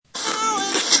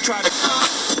try to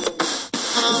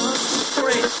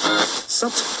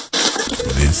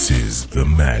This is the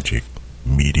Magic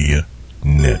Media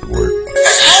Network. Open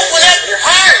up your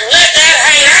heart and let that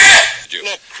hate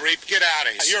out! Look, creep, get out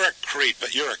of here. You're a creep,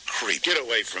 but you're a creep. Get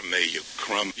away from me, you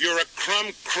crumb. You're a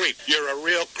crumb creep. You're a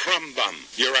real crumb bum.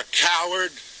 You're a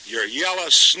coward. You're a yellow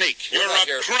sneak. You're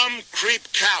a crumb creep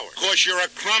coward. Of course, you're a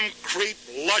crumb creep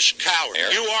lush coward.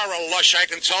 You are a lush, I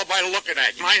can tell by looking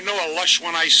at you. I know a lush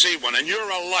when I see one, and you're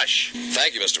a lush.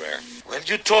 Thank you, Mr. Mayor. Well,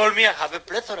 you told me I have a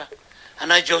plethora.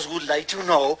 And I just would like to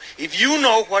know if you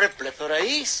know what a plethora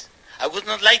is. I would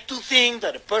not like to think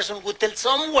that a person would tell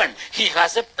someone he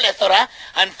has a plethora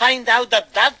and find out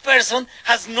that that person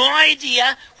has no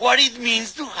idea what it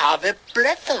means to have a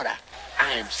plethora.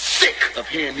 I am sick of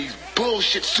hearing these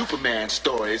bullshit Superman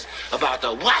stories about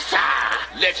the Wassa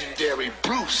legendary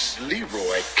Bruce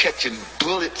Leroy catching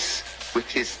bullets with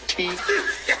his teeth.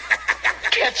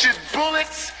 Catching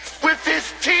bullets with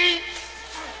his teeth?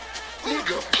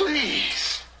 Nigga,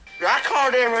 please. I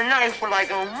called every night for like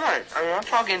a month. I mean, I'm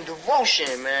talking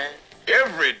devotion, man.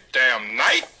 Every damn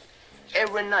night?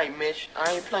 Every night, Mitch.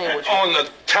 I ain't playing with you. On the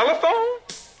telephone?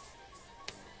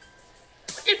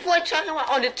 What this boy talking about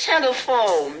on the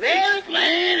telephone, man?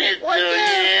 Explain it What to the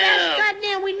hell? him.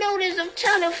 Goddamn, we know there's a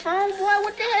telephone, boy.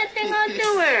 What the hell thing I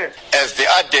doing? As the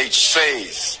adage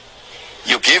says,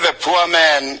 you give a poor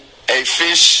man a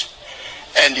fish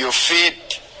and you feed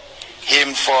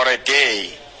him for a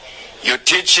day. You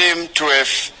teach him to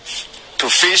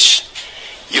fish.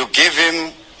 You give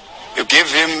him,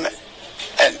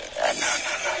 and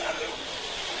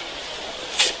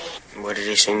no. What did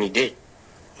they say he did?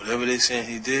 Whatever they saying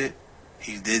he did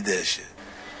that shit.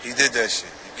 He did that shit.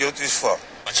 He guilty as fuck.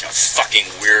 bunch of fucking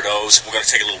weirdos. We're gonna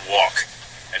take a little walk.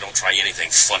 And don't try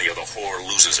anything funny or the whore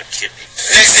loses a kidney.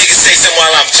 Next nigga say something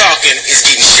while I'm talking is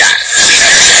getting shot.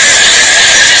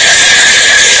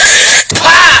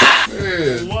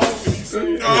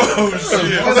 Oh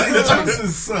shit!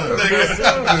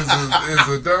 Is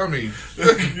a dummy.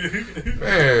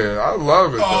 Man, I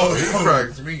love it though. He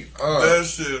cracks me up. That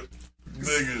shit,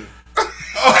 nigga.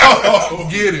 Oh,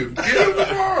 get him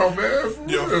tomorrow, man. For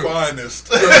Your real. finest.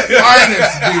 Your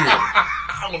finest beer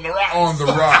On the rocks. on the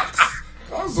rocks.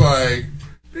 I was like,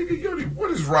 nigga,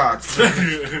 what is rocks? I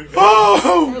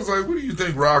was like, what do you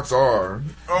think rocks are?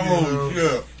 Oh,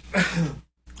 yeah.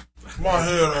 My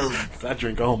head hurts. I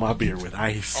drink all my beer with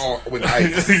ice. Oh, with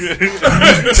ice.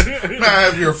 Now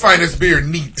have your finest beer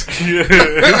neat.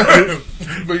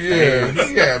 But yeah,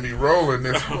 he had me rolling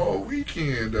this whole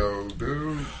weekend though,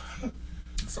 dude.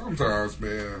 Sometimes,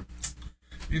 man,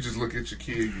 you just look at your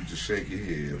kid, you just shake your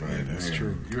head. Like, that's man,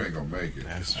 true. You ain't gonna make it.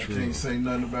 That's I true. can't say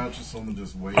nothing about you, so I'm gonna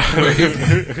just wait.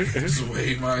 Just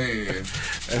wave my hand.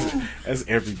 That's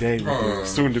every day with a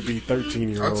soon to be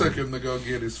 13-year-old. I took him to go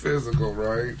get his physical,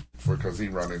 right? Because he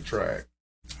running track.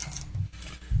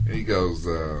 And he goes,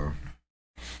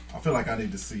 I feel like I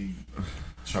need to see.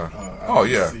 oh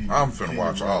yeah, I'm finna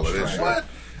watch all of this shit. What?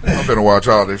 I'm finna watch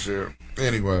all this shit.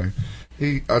 Anyway,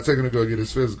 I take him to go get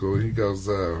his physical, and he goes,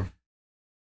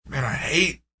 man, I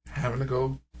hate having to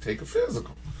go take a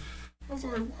physical. I was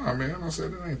like, why, man? I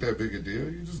said, it ain't that big a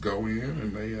deal. You just go in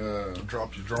and they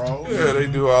Drop your drawers. yeah, they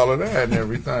do all of that and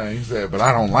everything. He said, but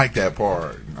I don't like that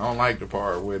part. I don't like the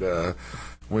part with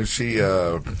when she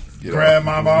Grab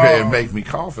my ball and make me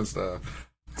cough and stuff.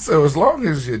 So as long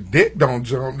as your dick don't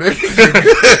jump, nigga,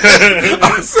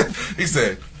 he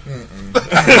said, mm-mm.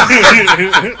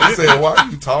 I said, why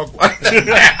do you talk like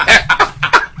that?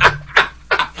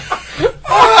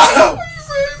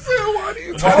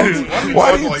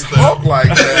 Why do you talk like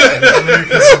that?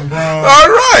 All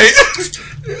right.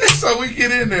 So we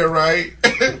get in there, right?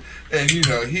 And, he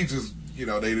just,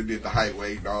 they did the height,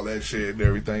 weight, and all that shit and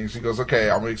everything. She goes, okay,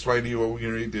 I'm going to explain to you what we're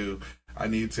going to do. I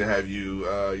need to have you,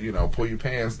 pull your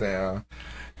pants down.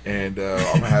 And I'm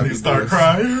going to have you start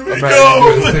crying. I'm going to have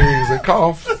you do a series of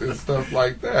coughs and stuff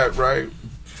like that, right?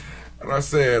 And I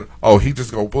said, oh, he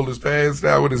just gonna pull his pants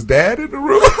down with his dad in the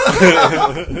room?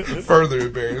 Further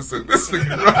embarrassing. This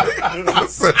nigga, right? I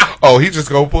said, oh, he just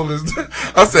gonna pull his...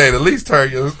 I said, at least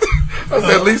turn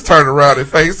around and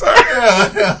face her.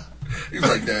 Yeah. He's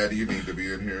like, Daddy, you need to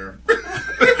be in here.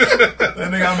 That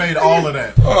nigga, I made all of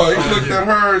that. Oh, he looked at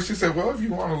her and she said, well, if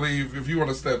you want to leave, if you want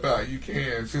to step out, you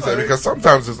can. She said, because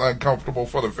sometimes it's uncomfortable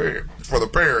for the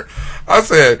parent. I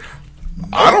said,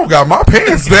 I don't got my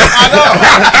pants down. I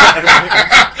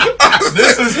know.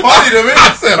 This is funny to me.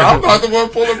 I said, I'm not the one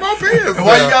pulling my pants down.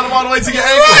 Why you got them all the way to your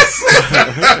ankles?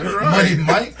 Money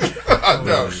Mike? I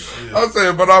know. I'm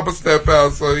saying, but I'm gonna step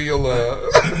out so he'll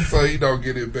so he don't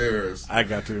get embarrassed. I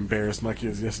got to embarrass my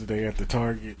kids yesterday at the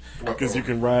Target because you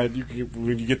can ride.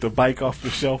 When you get the bike off the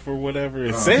shelf or whatever.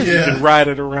 It says you can ride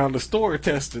it around the store,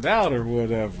 test it out or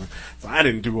whatever. So I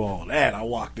didn't do all that. I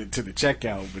walked it to the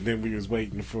checkout, but then we was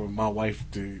waiting for my wife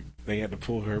to. They had to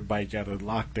pull her bike out of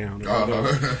lockdown or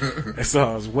whatever. And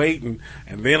so I was waiting,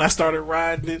 and then I started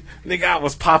riding it. Nigga, I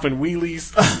was popping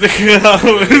wheelies.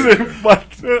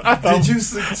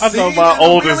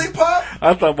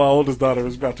 I thought my oldest daughter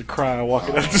was about to cry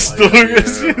walking out the store.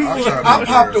 Yeah. I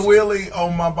popped a wheelie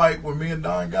on my bike when me and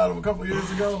Don got him a couple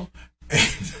years ago.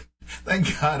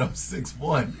 Thank God I'm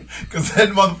 6'1", because that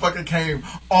motherfucker came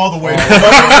all the way to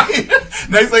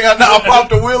Next thing I know, I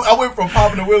popped a wheelie. I went from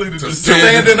popping a wheelie to just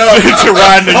standing up to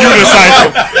riding a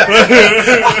unicycle.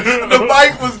 The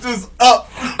bike was just up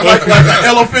like an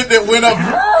elephant that went up.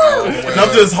 And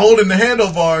I'm just holding the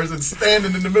handlebars and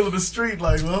standing in the middle of the street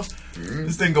like, well,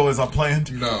 this didn't go as I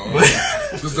planned. No,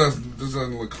 this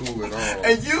doesn't look cool at all.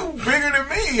 And you bigger than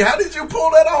me. How did you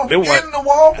pull that off in the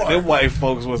Walmart? Them white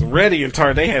folks wasn't ready in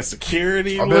Target. They had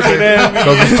security looking at me.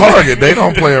 Because it's Target. They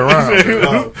don't play around.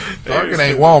 Target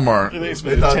ain't Walmart.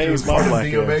 They thought you was my black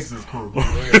DMX's crew.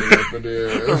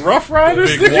 The Rough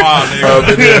Riders. Big wild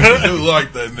nigga. You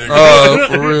like that nigga.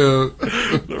 For real.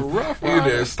 The Rough You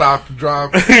Riders. there, stop,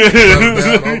 drop, down, open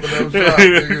up shop,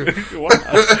 nigga.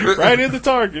 Wow. Right in the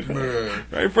Target.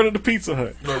 Right in front of the Pizza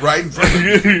Hut. Right in front of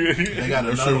you. They got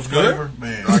another flavor,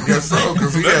 man. I guess so,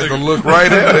 because he had to look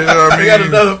right at it. You know what I mean? They got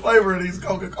another flavor of these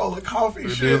Coca-Cola coffee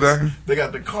shits. Do they? They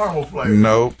got the caramel flavor.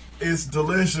 Nope. It's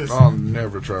delicious. I'll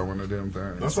never try one of them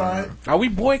things. That's all right. Are we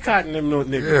boycotting them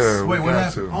niggas? Yeah. Wait, what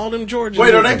happened? All them Georgia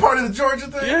Wait, are they niggas. part of the Georgia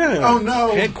thing? Yeah. Oh,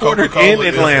 no. Headquartered in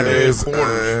Atlanta.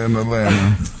 In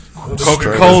Atlanta.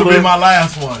 Coca-Cola. This will be my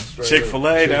last one.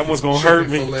 Chick-fil-A, that one's going to hurt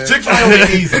me. Chick-fil-A will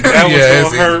be easy. That one's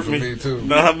it's going to hurt easy me. for me, too.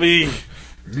 Not me.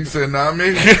 You said not me?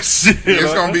 It's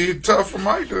going to be tough for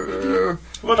Mike to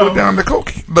put down the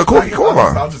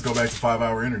Coca-Cola. I'll just go back to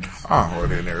 5-hour interviews. Oh, well,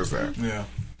 then there's that. Yeah.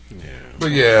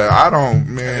 But yeah, I don't,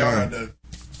 man. Y'all had that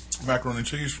macaroni and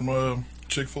cheese from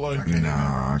Chick-fil-A?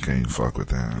 Nah, I can't fuck with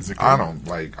that. I don't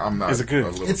like. I'm not. Is it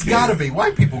good? It's got to be.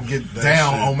 White people get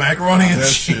down on macaroni and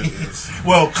cheese.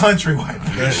 Well, country white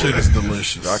people. That shit is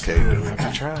delicious. I can't do it.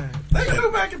 I try. They can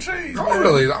do mac and cheese. I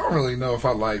don't really know if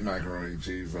I like macaroni and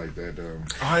cheese like that though.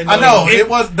 I know it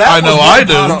was. That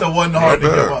pasta wasn't hard to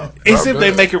give up. It's if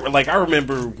they make it like I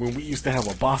remember when we used to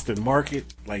have a Boston Market,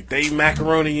 like they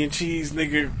macaroni and cheese,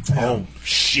 nigga. Oh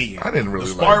shit! I didn't really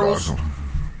like spirals. Boston.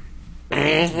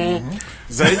 Mm-hmm.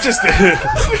 So it just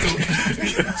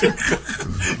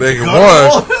nigga,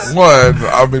 one,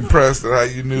 I'm impressed at how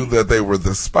you knew that they were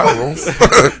the spirals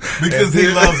because he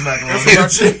loves macaroni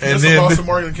and cheese. And then Boston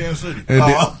Market in Kansas City.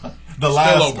 The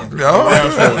last one.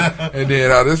 And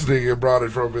then how this nigga brought it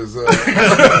from his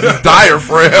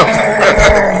diaphragm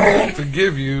to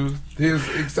give you his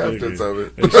acceptance of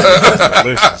it.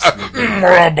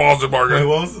 Boston Market. Wait,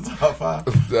 what was the top 5?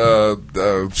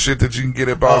 Shit that you can get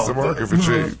at Boston Market for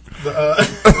cheap.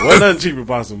 Well, nothing cheap at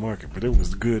Boston Market, but it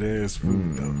was good ass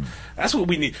food though. That's what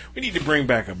we need. We need to bring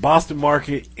back a Boston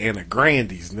Market and a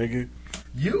Grandy's, nigga.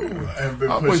 You have been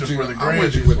pushing for the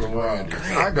Grandy's with for the a while.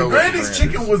 the Grandy's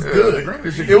chicken was good.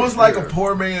 It was like a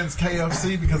poor man's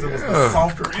KFC because it was the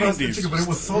softer crusted chicken, but it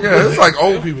was so good. Yeah, it's like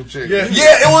old people chicken. Yeah,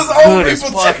 it was old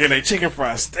people chicken. They chicken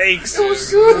fried steaks. It was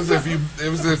good. It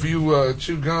was if you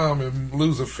chew gum and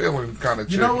lose a feeling kind of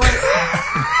chicken. You know what?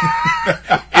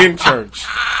 In church.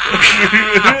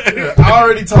 I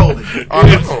already told it.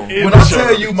 When I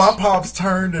tell you, my pops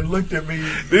turned and looked at me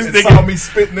and saw me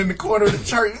spitting in the corner of the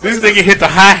church. This nigga hit the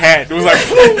hi-hat. It was like,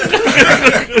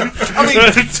 I mean,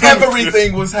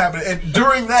 everything was happening. And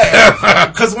during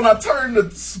that, because when I turned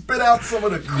to spit out some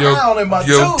of the crown in my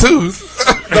tooth,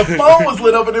 the phone was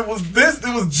lit up and it was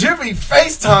Jimmy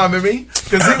FaceTiming me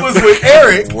because he was with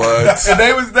Eric. What? And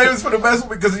they was for the best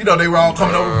because, you know, they were all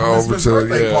coming over for his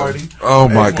birthday party. Oh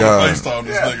my God.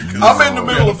 I'm in the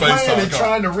middle of playing and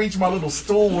trying to reach my little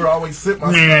stool where I always sit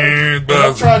my stuff. And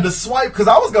I'm trying to swipe because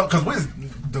I was going, because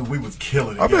we was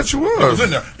killing it. I bet you was. It was in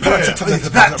there.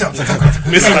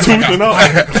 missing tooth and all.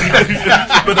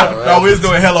 But we was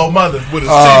doing Hello Mother with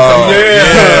his teeth.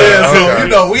 Yeah. So, you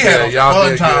know, we had a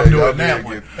fun time doing that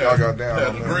one. Y'all got down. Yeah,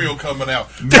 the grill coming out.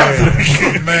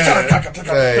 Man.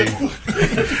 Hey.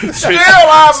 Still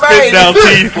I made Spit down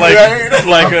teeth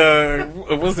like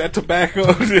what's that tobacco?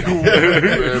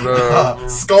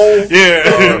 Skull. Yeah.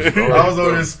 I was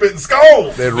over there spitting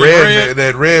skull. That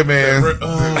red man.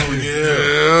 Oh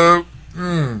yeah.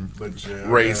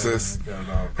 Racist.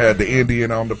 Had the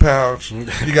Indian on the pouch.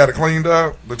 You got it cleaned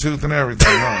up, the tooth and everything,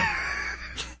 huh?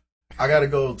 I got to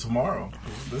go tomorrow.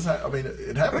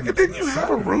 It happened. Didn't you have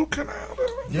a root canal?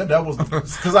 Yeah, that was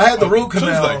because I had the root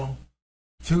canal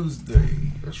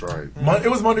Tuesday. That's right. It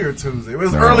was Monday or Tuesday. It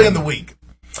was early in the week.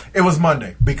 It was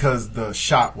Monday because the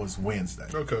shot was Wednesday.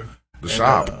 Okay. The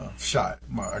shot.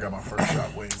 I got my first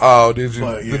shot Wednesday. Oh, did you?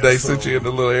 But, did they sit you in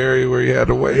the little area where you had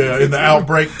to wait? Yeah, in the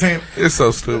outbreak tent. It's so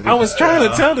stupid. I was trying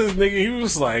to tell this nigga, he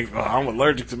was like, "Oh, I'm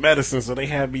allergic to medicine," so they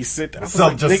had me sit there.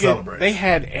 Celebrate. They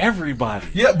had everybody.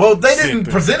 Yeah, well, they didn't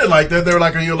present it like that. They were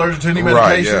like, "Are you allergic to any medications?"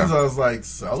 Right, yeah. I was like,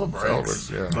 "Celebrate."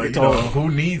 Yeah. But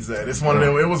who needs that? It's one of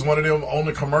them. It was one of them on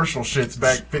the commercial shits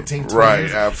back 15, 20 right,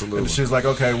 years. absolutely. And she was like,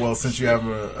 "Okay, well, since you have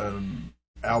an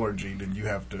allergy, then you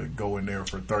have to go in there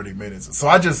for 30 minutes." So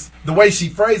the way she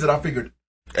phrased it, I figured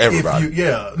everybody.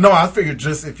 I figured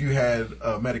just if you had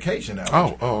a medication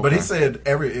allergy. Oh, okay. But he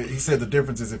said the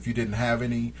difference is if you didn't have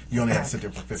any, you only had to sit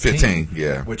there for 15. 15,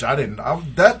 yeah. Which I didn't.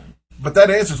 But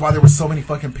that answers why there were so many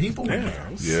fucking people in there.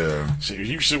 Yeah. Shit,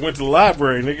 you should went to the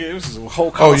library, nigga. It was a whole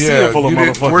coliseum full of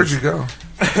motherfuckers. Where'd you go?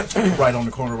 Right on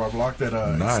the corner of our block, that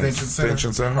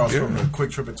extension center. Across from the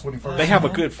Quick Trip at 21st. They have a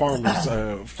good farmers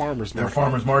market. Their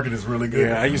farmers market is really good.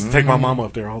 Yeah, I used to take my mama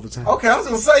up there all the time. Okay, I was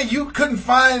gonna say you couldn't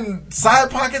find side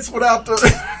pockets without the.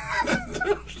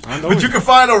 But you can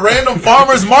find a random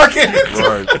farmers market.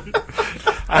 Right.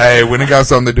 Hey, when it got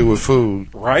something to do with food,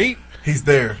 right? He's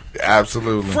there.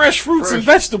 Absolutely. Fresh fruits and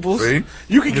vegetables. See?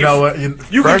 You can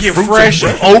you can get fresh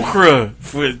okra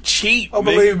for cheap. Oh,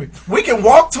 believe me, we can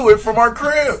walk to it from our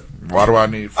crib. Why do I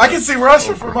need? I can see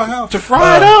Russia from my house to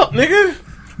fry it up, nigga.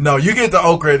 No, you get the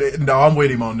okra. No, I'm with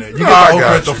him on that. You get the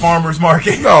okra at the farmer's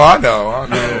market. No, I know.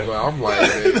 Yeah. I'm like,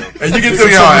 and you get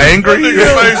see how angry your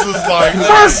face is like.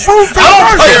 First fruit. I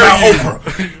don't play about okra.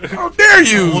 How dare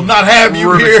you? Will not have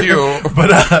you here.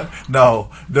 But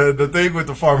no, the thing with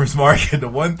the farmer's market, the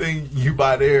one thing you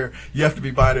buy there, you have to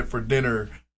be buying it for dinner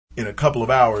in a couple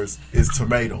of hours, is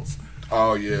tomatoes.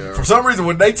 Oh, yeah. For some reason,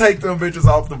 when they take them bitches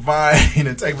off the vine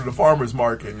and take them to the farmer's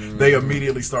market, they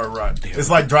immediately start rotting. It's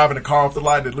like driving a car off the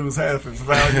line that lose half its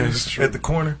value at the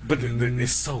corner. But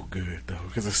it's so good, though,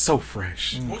 because it's so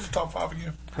fresh. What's the top 5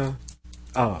 again?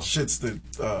 Huh? Shit's the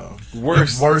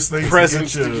worst things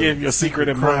presents to give your secret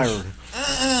admirer.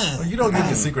 Well, you don't give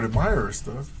your secret admirer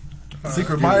stuff.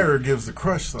 Secret admirer gives the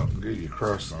crush something. Give you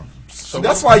crush something. So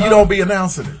that's why you don't be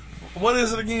announcing it. What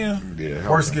is it again? Yeah,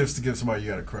 worst gifts to give somebody you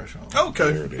got a crush on.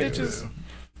 Okay. Bitches.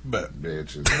 Bet.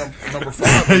 Bitches. Number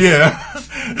 5.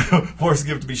 Yeah. Worst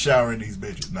gift to be showering these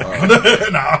bitches. No.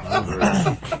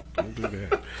 Don't do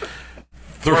that.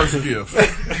 First gift.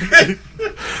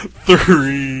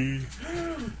 3,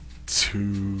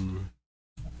 2,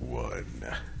 1.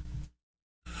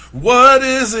 What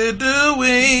is it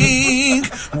doing?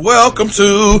 Welcome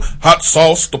to Hot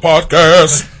Sauce, the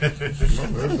podcast.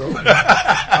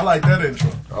 I like that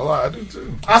intro. I do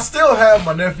too. I still have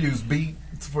my nephew's beat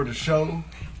for the show.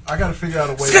 I got to figure out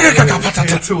a way to get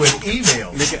it into an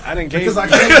email. Nigga, I didn't get because I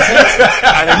can't text it.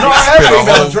 I have an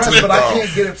email address, but I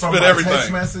can't get it from my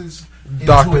text message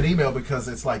into an email because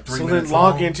it's like 3 minutes then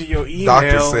log long. into your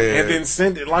email and then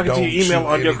send it. Log into your email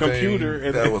on your computer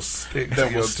and that will stick.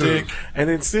 And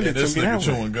then send it to me that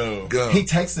way. He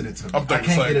texted it to me. I can't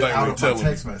get it out of my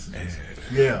text messages.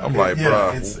 Yeah, I'm like,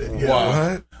 bro,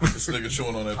 what? This nigga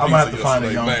chewing on that pizza. I'm gonna have to find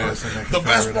a young man. person that can the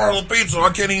best figure it part out. of the pizza, I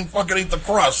can't even fucking eat the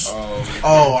crust.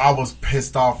 Oh, I was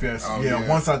pissed off. Yes, yeah.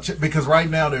 Once because right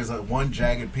now there's one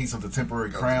jagged piece of the temporary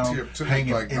crown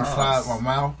hanging like inside my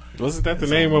mouth. Wasn't that the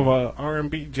name of a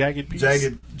R&B jagged piece?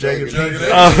 Jagged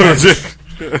piece.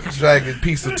 Jagged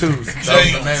piece of tooth.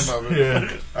 That's the name of it.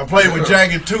 Yeah, I played with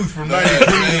Jagged Tooth from 93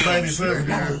 to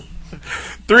 97.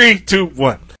 3, 2,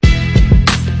 1.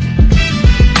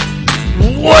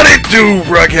 What it do?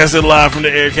 Broadcasting live from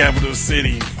the air capital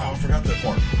city. Oh, I forgot that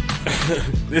part.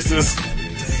 This is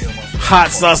Hot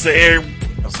Sauce the Air.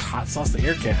 Hot Sauce the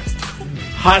Aircast.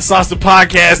 Hot Sauce the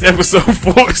Podcast, episode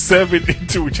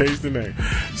 472. We changed the name.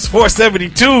 It's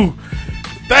 472.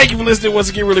 Thank you for listening once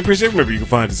again. Really appreciate it. Remember, you can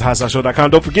find us at hotsauceshow.com.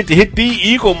 Don't forget to hit the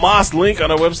Eagle Moss link on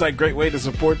our website. Great way to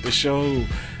support the show.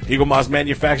 Eagle Moss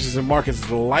manufactures and markets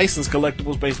licensed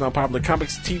collectibles based on popular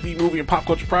comics, TV, movie, and pop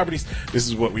culture properties. This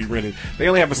is what we rented. They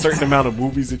only have a certain amount of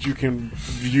movies that you can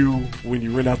view when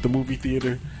you rent out the movie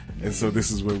theater. And so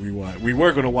this is what we watch. We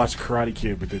were going to watch Karate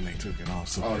Kid, but then they took it off.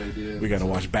 So they did. We got to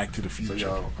watch Back to the Future.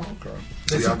 Okay.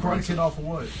 They took Karate Kid off of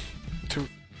what?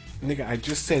 Nigga, I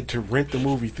just said to rent the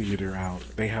movie theater out.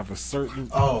 They have a certain...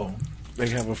 They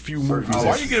have a few movies.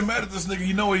 Why you getting mad at this nigga?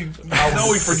 You know he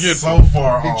forgets so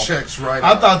far He off. checks right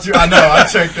I out. thought you. I know. I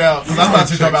checked out because I thought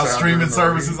you were talking about Checks out streaming during the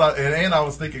services, and I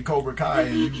was thinking Cobra Kai,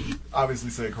 and you obviously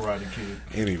said Karate Kid.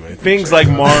 Anyway, things like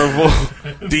Marvel,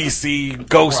 DC,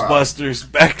 Ghostbusters,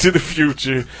 Back to the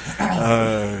Future,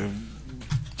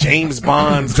 James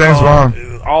Bond,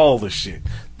 all the shit.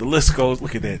 The list goes.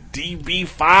 Look at that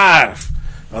DB5.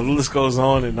 The list goes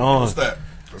on and on. What's that?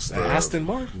 The Aston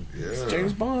Martin. Yeah. It's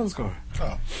James Bond's car.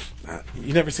 Oh.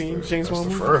 You never seen any James Bond the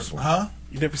movies? first one. Huh?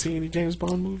 You never seen any James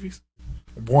Bond movies?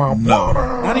 No.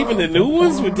 Not even the new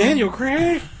ones with Daniel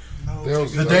Craig?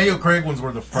 The Daniel Craig ones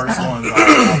were the first ones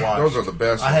I watched. Those are the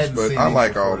best I ones, hadn't but seen I these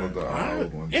like before all that. of the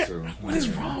old ones Yeah. too. What is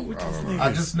wrong with those niggas?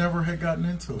 I just never had gotten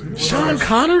into it. Sean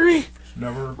Connery?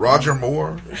 Never. Roger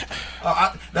Moore.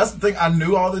 That's the thing. I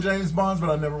knew all the James Bonds, but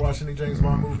I never watched any James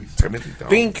Bond movies. Timothy Dalton.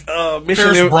 Think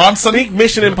Pierce Bronson? Think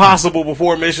Mission Impossible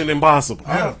before Mission Impossible.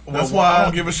 Yeah, that's Well, why I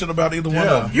don't give a shit about either one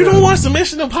of them. You don't watch the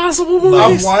Mission Impossible I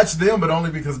movies? watched them, but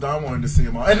only because Don wanted to see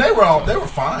them all, and they were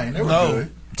fine. They were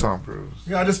good. Tom Cruise.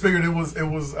 Yeah, I just figured it was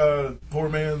poor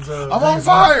man's. I'm on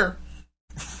fire.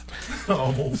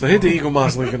 Oh. So hit the Eagle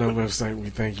Moss link on our website. We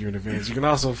thank you in advance. You can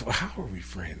also, how are we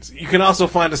friends? You can also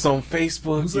find us on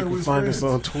Facebook. You can find us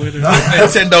on Twitter.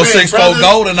 Nintendo 64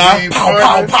 GoldenEye.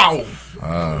 Pow, pow,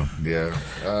 pow. Yeah.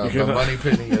 You The can- Money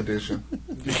Penny edition.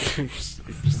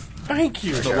 Thank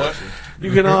you. The what?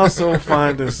 You can also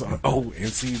find us on, and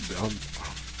see,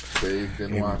 Dave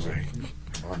didn't watch it.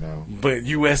 I know. but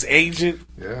U.S. Agent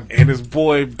Yeah. and his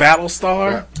boy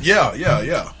Battlestar. Yeah.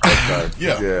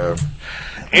 Yeah.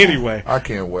 Anyway. I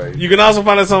can't wait. You can also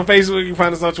find us on Facebook. You can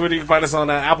find us on Twitter. You can find us on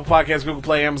Apple Podcasts, Google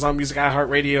Play, Amazon Music,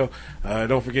 iHeartRadio.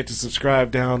 Don't forget to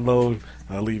subscribe, download,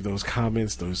 leave those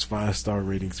comments, those 5-star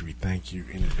ratings. We thank you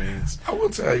in advance. I will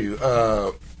tell you,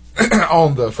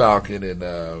 on the Falcon and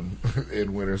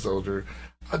in Winter Soldier,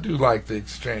 I do like the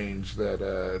exchange that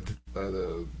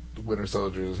the Winter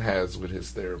Soldier has with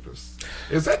his therapist.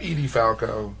 Is that Edie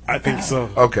Falco? I think so.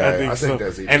 Okay, I think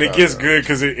that's Edie and it Falco. gets good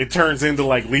because it turns into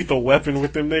like Lethal Weapon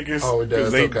with them niggas. Oh, it does,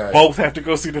 'Cause they okay. both have to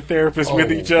go see the therapist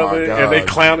with Oh, each other, my and they God.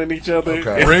 clowning each other.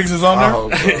 Okay. And- Riggs is on I there?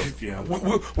 hope so. Yeah.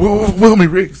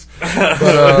 Wilmy Riggs.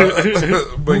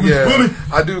 But yeah,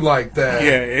 I do like that.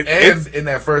 Yeah, and in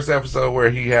that first episode where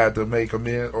he had to make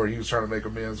amends, or he was trying to make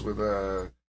amends with the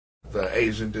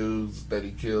Asian dudes that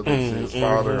he killed his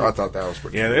father. I thought that was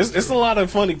pretty. Yeah, cool, it's a lot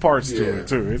of funny parts to Yeah. it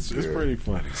too. It's pretty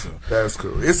funny. So That's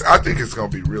cool. I think it's gonna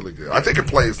be really good. I think it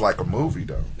plays like a movie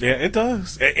though. yeah, it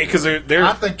does because they're.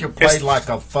 I think you played like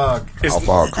a thug. It's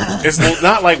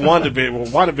not like WandaVision. Well,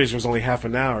 WandaVision was only half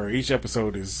an hour. Each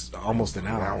episode is almost an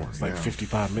hour. It's like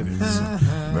 55 minutes. So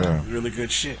Yeah. really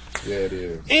good shit. Yeah, it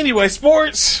is. Anyway,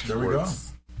 sports. There we go.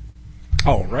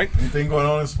 All right. Anything going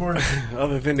on in sports?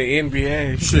 Other than the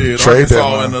NBA. Shit, Trade Arkansas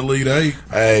deadline. in the Elite Eight.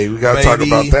 Hey, we gotta talk Baby.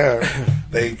 about that.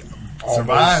 They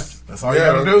Survive. That's all you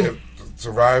gotta do.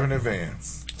 Survive in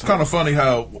advance. It's kind of funny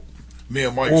how me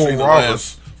and Mike Whoa, see the Robert.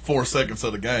 last 4 seconds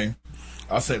of the game.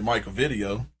 I sent Mike a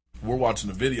video. We're watching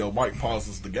the video. Mike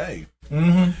pauses the game.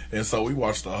 Mm-hmm. And so we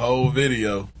watched the whole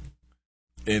video.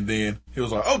 And then he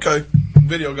was like, okay,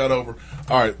 video got over.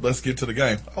 All right, let's get to the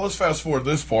game. Oh, let's fast forward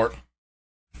this part.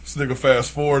 This nigga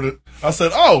fast forwarded. I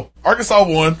said, oh, Arkansas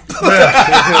won.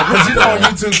 Because you know on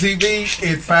YouTube TV,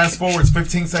 it fast forwards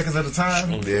 15 seconds at a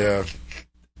time. Yeah.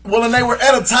 Well, and they were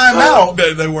at a timeout.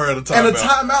 They were at a timeout. And a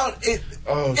timeout,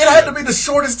 it had to be the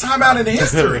shortest timeout in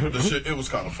history. It was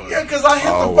kind of funny. Yeah, because I hit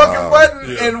the fucking button,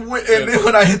 and then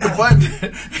when I hit the button,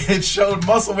 it showed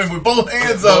Muscleman with both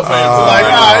hands up. Like, all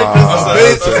right,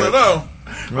 this is I said, oh.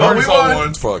 Well, we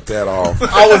won. Fuck that off.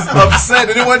 I was upset,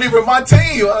 and it wasn't even my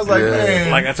team. I was like,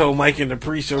 man. Like I told Mike in the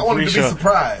pre-show. I wanted to be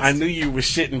surprised. I knew you was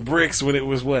shitting bricks when it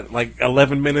was like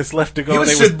 11 minutes left to go. He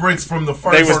was They shit bricks from the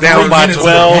first. They was 3 down by minutes of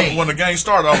 12. the game. When the game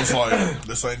started, I was like,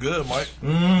 this ain't good, Mike.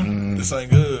 Mm-hmm. This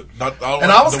ain't good. And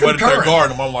I was the way that concurring. they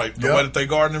guarding them, I'm like, the Yep. way that they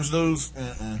guarding them dudes,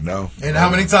 No. And how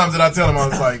many times did I tell him? I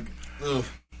was like,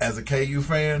 as a KU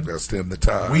fan, That's them the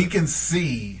time. we can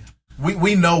see.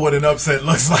 We know what an upset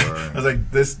looks like. I was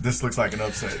like, this looks like an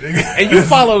upset. And you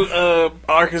follow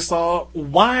Arkansas.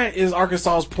 Why is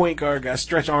Arkansas's point guard got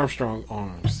Stretch Armstrong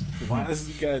arms? Why does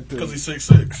he got? because he's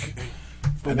 6'6".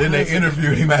 And then they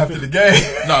interviewed him after the game.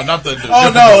 No, not that dude.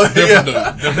 Oh no! Different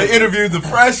Yeah. dude. Different They dude. interviewed the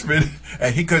freshman,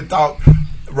 and he couldn't talk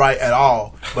right at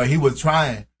all. But he was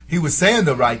trying. He was saying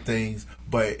the right things,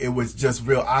 but it was just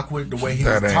real awkward the way he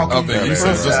was That ain't- talking. I bet you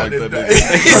sound just like that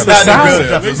dude. He's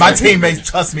not good. My teammates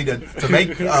trust me to make.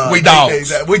 We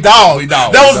dogs. We dogs. We dogs.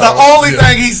 That was We the dogs. only Yeah.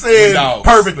 thing he We said dogs.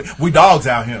 perfectly. We dogs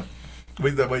out here.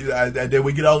 And then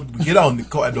we get on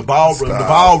the ball. The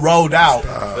ball rolled out,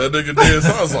 That nigga did.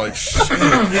 So I was like, shit.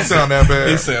 He sound that bad.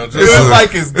 He sound It just was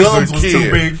like his gums was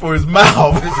too big for his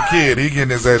mouth. He's a kid. He getting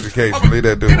his education. Leave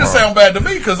that dude He didn't alone. sound bad to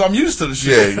me because I'm used to the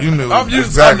shit. Yeah, you knew I'm used.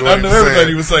 exactly I what knew he was everything saying.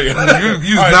 he was saying.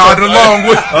 You All right, nodded so- along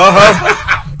with.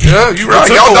 Yeah, you right.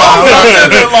 It took Y'all a while.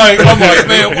 don't. I'm like,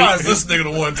 man, why is this nigga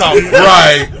the one talking?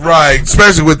 Right.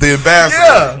 Especially with the ambassador.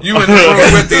 Yeah. You in the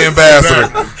room with the ambassador.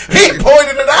 He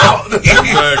pointed it out.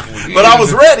 Exactly. But I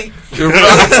was ready.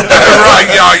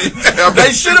 Right, y'all.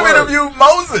 They should have interviewed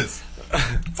Moses.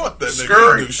 Fuck that nigga.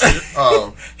 Scurry. He do shit.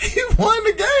 He won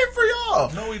the game for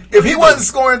y'all. No, If he wasn't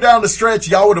scoring down the stretch,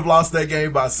 y'all would have lost that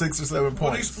game by 6 or 7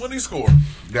 points. When he scored?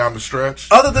 Down the stretch.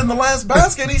 Other than the last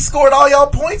basket, he scored all y'all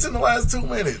points in the last 2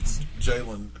 minutes.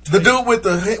 Jalen. The dude with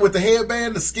the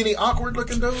headband, the skinny, awkward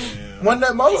looking dude, wasn't that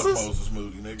Fuck Moses? Moses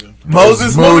Moody, nigga.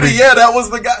 Moses Moody, yeah, that was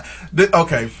the guy.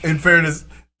 Okay, in fairness,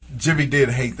 Jimmy did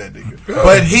hate that nigga,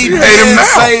 but he hate him did now.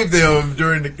 save them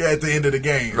at the end of the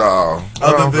game. Oh,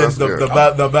 Other than that's good.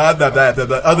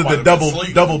 other than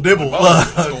double dibble.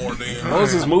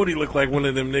 Moses Moody looked like one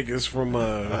of them niggas from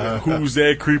Who's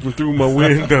That Creeping Through My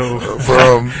Window?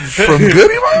 from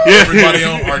Goody Mob? Yeah. Everybody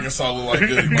on Arkansas look like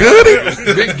Goody Mob.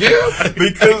 Goody? Big Gibb?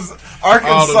 Because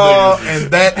Arkansas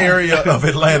and that area of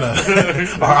Atlanta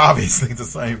are obviously the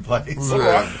same place.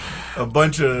 Yeah. A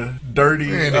bunch of dirty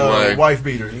Anyway. wife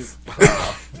beaters.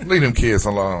 Leave them kids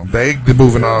alone. They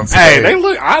moving on. Hey, today. they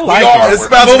look. I like It's it.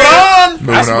 about to be on.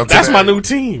 Moving on That's today. my new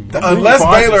team. Unless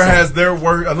Baylor has their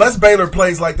work, unless Baylor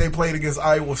plays like they played against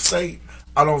Iowa State,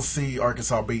 I don't see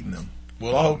Arkansas beating them.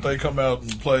 Well, I hope they come out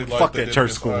and play like Fuck they that did church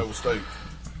against school. Iowa State.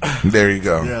 There you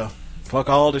go. Yeah. Fuck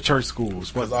all the church schools.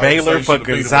 Fuck Iowa Baylor. State Fuck should've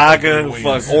beat 'em Gonzaga. with the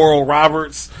Fuck wins. Oral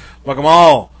Roberts. Fuck them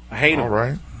all. I hate them. All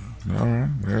right.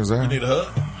 There's that. You need a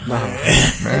hug?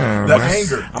 Man, The that's-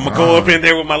 anger. I'm gonna go up in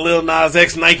there with my Lil Nas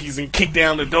X Nikes and kick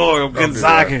down the door of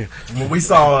Gonzaga. When we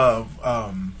saw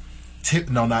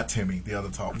not Timmy, the other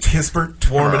talk, Kispert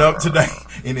warming up today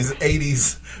in his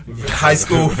 80s high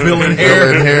school filling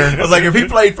hair. I was like, if he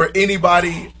played for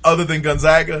anybody other than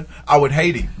Gonzaga, I would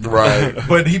hate him. Right.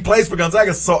 But he plays for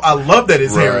Gonzaga, so I love that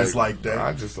his hair is like that.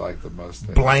 I just like the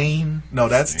mustache. Blaine? No,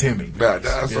 that's Timmy. That's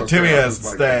Yeah, okay. Timmy I has just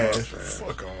like the stash. mustache.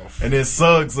 Fuck off. And then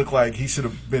Suggs looked like he should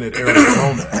have been at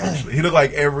Arizona, actually. He looked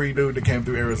like every dude that came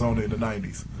through Arizona in the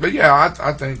 90s. But yeah,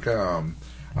 I think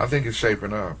it's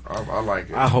shaping up. I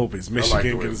like it. I hope it's I like Michigan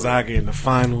the way it's Gonzaga in the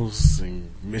finals and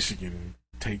Michigan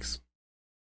takes.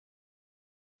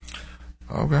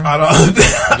 Okay.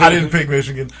 I didn't pick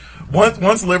Michigan.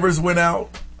 Once Livers went out,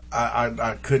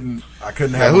 I couldn't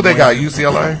have Who they him got? win.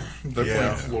 UCLA? They're Yeah.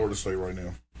 playing Florida State right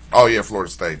now. Oh yeah, Florida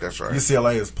State. That's right.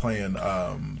 UCLA is playing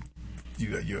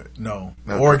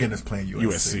Oregon is playing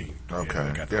USC.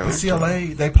 Okay. Yeah,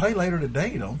 UCLA, they play later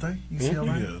today, don't they?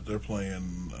 UCLA? Yeah, they're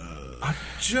playing I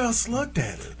just looked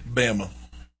at it. Bama.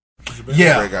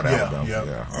 Yeah, They got Alabama.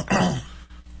 yeah. Yeah.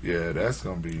 Yeah, that's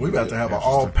gonna be. We about to have an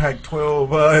interesting. all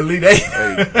Pac-12 Elite Eight.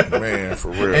 Hey, man,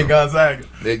 for real. And Gonzaga.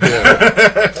 They good.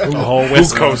 The whole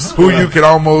West Coast. Who you can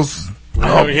almost.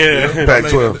 Oh, yeah.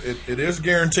 Pac-12. It is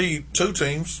guaranteed 2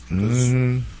 teams.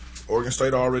 Oregon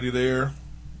State already there.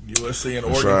 USC and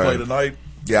Oregon right. play tonight.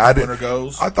 Yeah, I Winner did.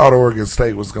 goes. I thought Oregon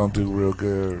State was gonna do real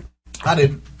good. I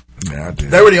didn't. Yeah, I did.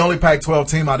 They were the only Pac-12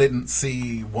 team I didn't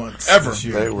see once Ever. this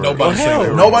year. They were. Nobody Well, hell,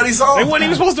 said Nobody saw They them. weren't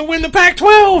even supposed to win the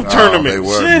Pac-12 tournament. they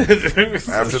weren't. Shit.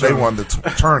 After they won the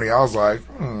tourney, I was like,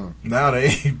 Now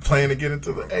they playing to get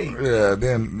into the 8. yeah.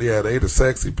 Then they the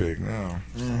sexy pick now.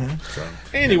 So,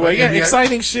 Anyway, yeah, NBA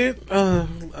exciting shit.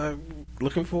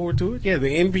 Looking forward to it. Yeah, the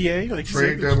NBA, like you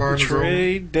Trade said, deadline the is over.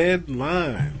 trade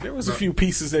deadline. There was a few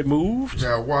pieces that moved.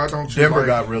 now, why don't you? Denver like,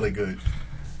 got really good.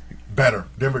 Better.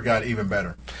 Denver got even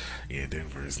better. Yeah,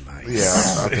 Denver is nice.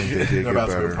 Yeah, I think they did They're get about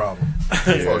to be a better. problem.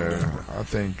 Yeah, I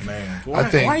think. Man. I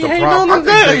think why you the hating problem. on I them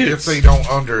think Nuggets? if they don't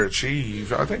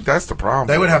underachieve, I think that's the problem.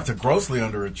 They would have to grossly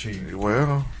underachieve.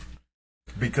 Well,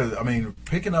 Because, I mean,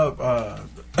 picking up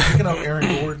Aaron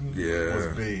Gordon yeah, was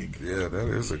big. Yeah, that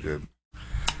is a good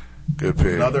pick.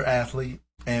 Another athlete.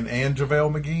 And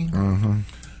JaVale McGee.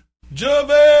 JaVale!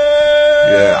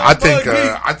 Yeah, I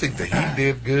think the Heat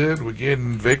did good. We're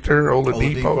getting Victor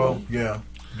Oladipo. Yeah.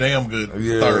 Damn good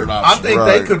Yeah. third I option. think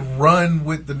Right. they could run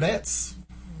with the Nets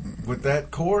with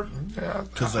that core. Yeah,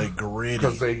 Because they gritty.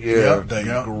 because they Yep. They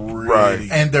Yeah. gritty. Right.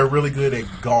 And they're really good at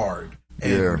guard.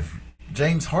 And Yeah.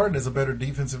 James Harden is a better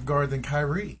defensive guard than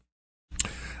Kyrie.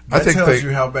 I That think tells they-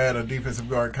 you how bad a defensive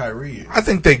guard Kyrie is. I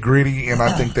think they gritty, and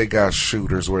I think they got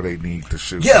shooters where they need to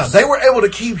shoot. Yeah, they were able to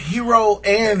keep Hero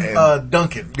and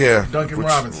Duncan. Yeah, Duncan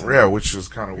Robinson. Yeah, which is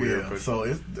kind of weird. Yeah, But, so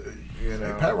it's, you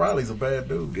know, Pat Riley's a bad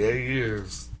dude. yeah, he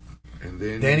is. And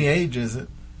then Danny Ainge isn't.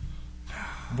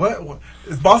 What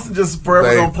is Boston just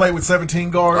forever gonna play with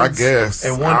 17 guards? I guess.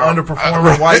 And one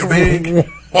underperforming white big.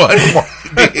 One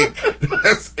white big.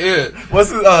 That's it. What's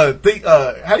his, how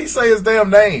do you say his damn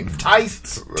name?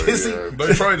 Tice? Tissy?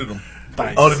 They traded him.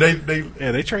 Oh, did they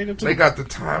they traded him. They got the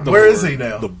time. Where is he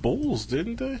now? The Bulls,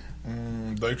 didn't they?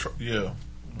 Yeah.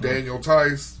 Daniel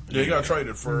Tice. Yeah, he got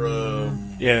traded for.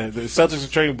 Yeah, the Celtics are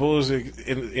trading Bulls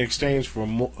in exchange for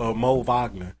Mo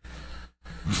Wagner.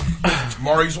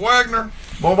 Maurice Wagner.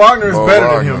 Mo Wagner is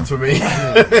better than him to me.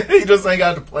 He just ain't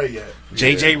got to play yet.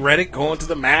 JJ Redick going to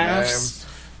the Mavs.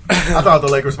 I thought the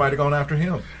Lakers might have gone after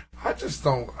him. I just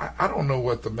don't. I don't know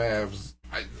what the Mavs.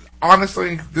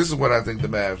 Honestly, this is what I think the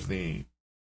Mavs need: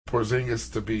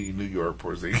 Porzingis to be New York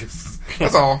Porzingis.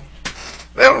 That's all.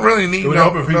 They don't really need no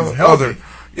other.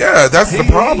 Yeah, that's the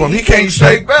problem. He can't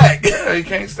stay back. Yeah, he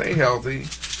can't stay healthy.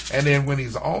 And then when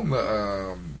he's on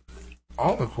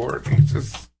the court, he's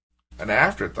just an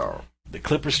afterthought. The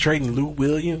Clippers trading Lou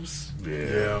Williams.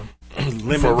 Yeah.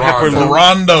 Lemon Pepper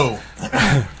Rondo.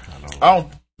 I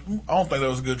don't think that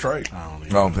was a good trade. I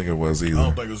don't think it was either. I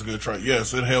don't think it was a good trade.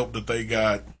 Yes, it helped that they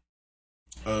got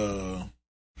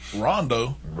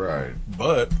Rondo. Right.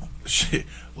 But shit,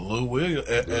 Lou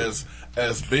Williams,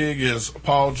 as big as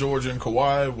Paul George and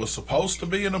Kawhi was supposed to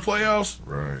be in the playoffs.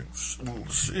 Right.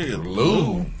 Shit,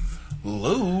 Lou.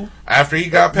 After he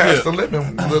got past the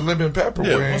lemon pepper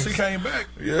wings. Once he came back.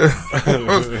 Yeah.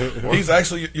 He's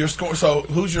actually your score. So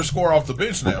who's your score off the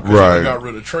bench now? Right. You got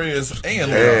rid of Trez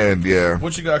and yeah.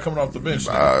 What you got coming off the bench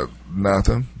now?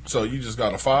 Nothing. So you just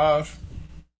got a 5?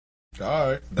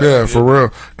 All right. Yeah, for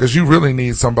real. Because you really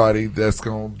need somebody that's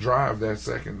going to drive that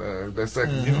second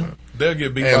unit. They'll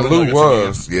get beat by and the Lou Nuggets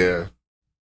was. again.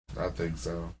 Yeah. I think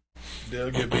so.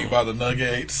 They'll get beat by the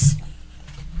Nuggets.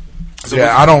 So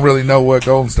I don't really know what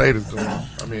Golden State is doing.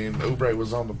 I mean, Oubre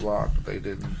was on the block, but they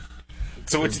didn't.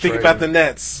 So what you think about the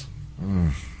Nets?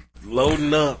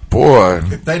 Loading up. Boy.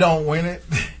 If they don't win it,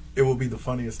 it will be the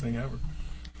funniest thing ever.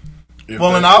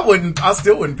 And I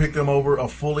still wouldn't pick them over a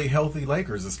fully healthy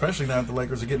Lakers, especially now that the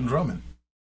Lakers are getting Drummond.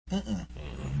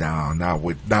 No, not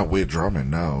with Drummond,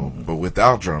 no. But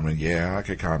without Drummond, yeah, I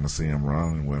could kind of see him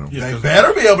running with him. Yeah, they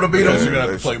better be able to beat him. You're going to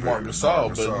have to play Marc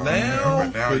Gasol, but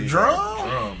now with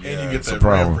Drum, and you get that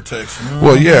rim protection.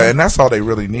 Well, yeah, and that's all they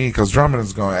really need because Drummond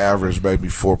is going to average maybe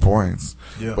 4 points.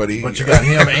 Yeah. But you got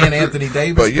him and Anthony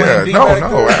Davis. But yeah,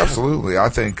 absolutely. I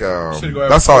think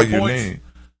that's all you need.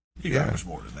 He got average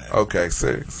more than that. Okay,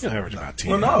 6. He'll average about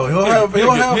 10. Well, no, he'll have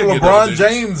LeBron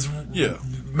James.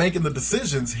 Making the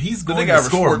decisions, he's going to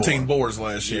score 14 boards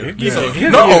last year. I 10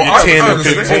 or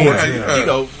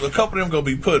 15. A couple of them going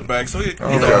to be put back, so he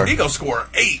going to score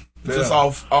 8 just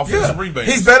off his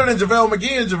rebounds. He's better than JaVale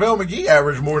McGee, and JaVale McGee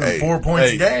averaged more than 4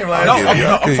 points a game.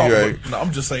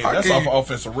 I'm just saying that's off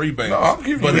offensive rebounds. No, I'll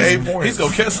give you 8 points. He's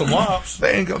going to catch some lobs.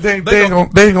 They ain't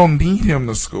gonna need him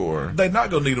to score. They're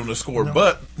not going to need him to score,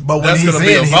 but when that's he's going to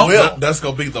be he will. That's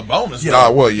going to be the bonus.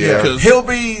 Yeah. He'll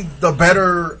be the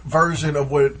better version of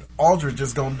what Aldridge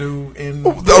is going to do.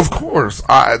 Of course,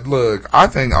 I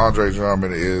think Andre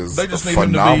Drummond is they just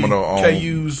phenomenal. Need him to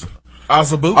be KU's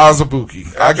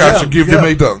Azubuike. I got you. Give him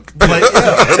a dunk. Play,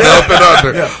 up and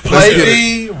under. Yeah. Play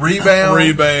D, rebound,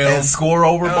 and score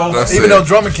over both. Even though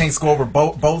Drummond can't score over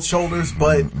both shoulders,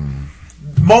 but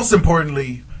most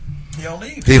importantly, he don't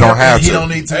need to. AD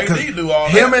do all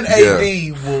him that.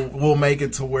 And AD will make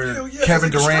it to where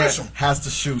Kevin Durant has to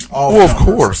shoot all. Well,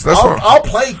 jumpers. Of course, I'll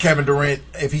play Kevin Durant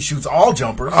if he shoots all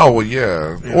jumpers. Oh well,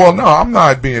 yeah. Well, no, I'm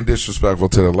not being disrespectful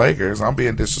to the Lakers. I'm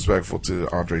being disrespectful to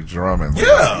Andre Drummond.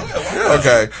 Yeah.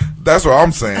 Okay, that's what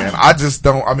I'm saying. I just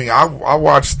don't. I mean, I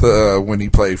watched when he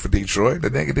played for Detroit.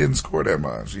 The nigga didn't score that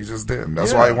much. He just didn't.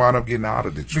 That's why he wound up getting out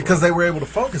of Detroit because they were able to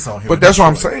focus on him. But that's what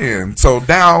I'm saying. So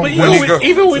now,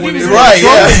 even when he was right,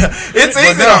 it's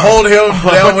easy to hold him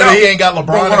down when he ain't got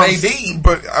LeBron and AD.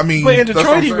 But I mean, but in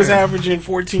Detroit, he was averaging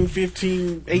 14,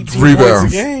 15, 18 rebounds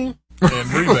points a game.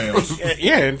 And rebounds.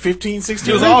 And 15, 16.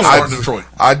 He was all-star in Detroit.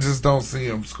 I just don't see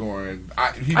him scoring.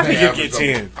 I think he'll get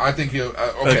 10. I think he'll.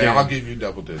 Okay, I'll give you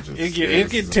double digits. He'll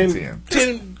get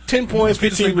 10 points,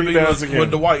 15 rebounds a game.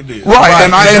 What Dwight did. Right,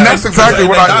 and that's exactly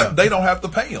what they don't have to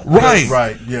pay him.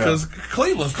 Right, yeah. Because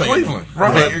Cleveland's paying him.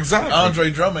 Right, exactly. Andre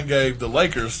Drummond gave the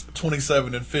Lakers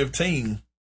 27 and 15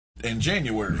 in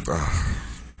January.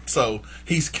 So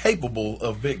he's capable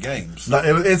of big games.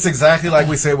 It's exactly like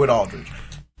we said with Aldridge.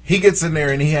 He gets in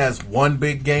there and he has one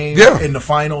big game in the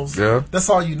finals. Yeah. That's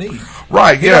all you need.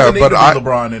 Right, he doesn't need but to be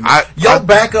LeBron in there. Your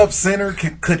backup center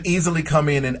could easily come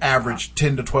in and average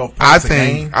 10 to 12 points a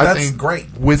game. That's great.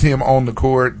 With him on the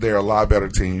court, they're a lot better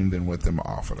team than with him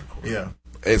off of the court. Yeah.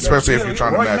 especially if you're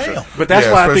trying to match it. But that's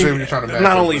why I especially think if you're trying to match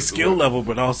not up only with skill level,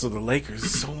 but also the Lakers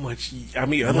so much. I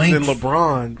mean, other than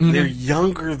LeBron, they're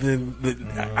younger than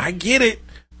I get it.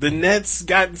 The Nets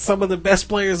got some of the best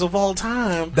players of all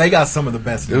time. They got some of the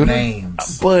best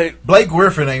names, but Blake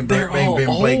Griffin ain't been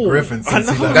Blake Griffin since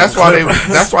he left.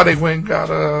 That's why they went and got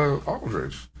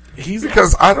Aldridge.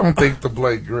 Because I don't think the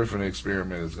Blake Griffin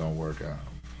experiment is going to work out.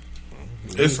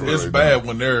 It's bad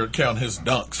when they're counting his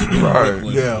dunks.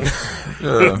 Right. Yeah.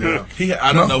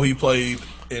 I don't know he played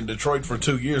in Detroit for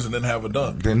 2 years and didn't have a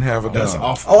dunk. That's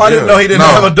awful. Oh, I didn't know he didn't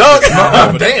have a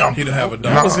dunk. Damn. He didn't have a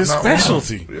dunk. That was his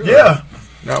specialty. Yeah.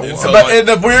 And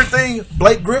the weird thing,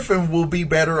 Blake Griffin will be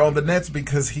better on the Nets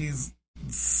because he's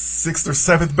 6th or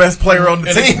 7th best player on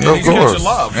the team. Of course.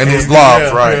 And he's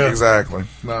lobs, right, exactly.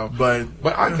 No, but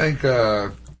I think,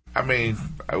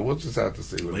 we'll just have to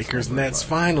see. Lakers Nets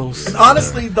finals. And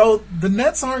honestly, though, the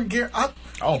Nets aren't guaranteed. I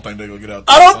don't think they're gonna get out.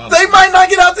 They might not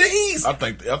get out the East. I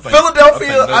think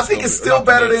Philadelphia. I think it's still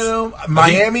better than them.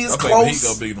 Miami is close. He's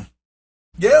gonna beat them.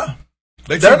 Yeah.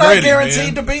 They're not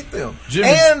guaranteed to beat them.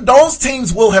 And those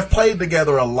teams will have played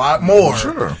together a lot more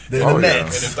than the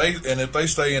Nets. And if they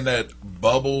stay in that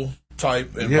bubble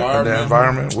type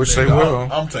environment, which they will,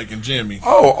 I'm taking Jimmy.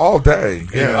 Oh, all day.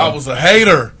 Yeah, I was a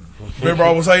hater. Remember,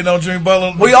 I was hating on Jimmy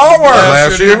Butler. We all were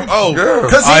last year. Oh,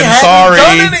 because he hadn't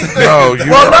done anything.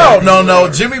 No.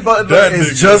 Jimmy Butler That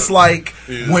is nigga just like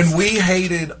when we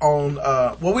hated on.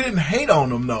 We didn't hate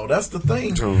on him. No, that's the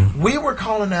thing. We were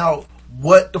calling out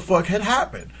what the fuck had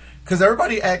happened because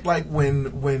everybody act like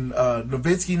when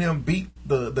Nowitzki and them beat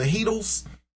the Heatles.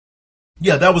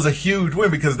 Yeah, that was a huge win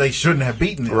because they shouldn't have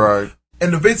beaten him. Right.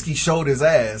 And Nowitzki showed his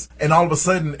ass, and all of a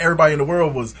sudden, everybody in the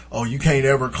world was, "Oh, you can't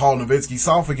ever call Nowitzki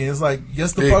soft again." It's like,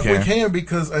 yes, the fuck we can,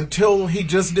 because until he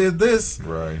just did this,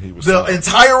 right, he was the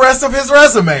entire rest of his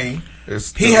resume,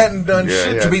 he hadn't done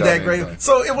shit to be that great. Anything.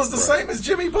 So it was the same as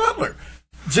Jimmy Butler.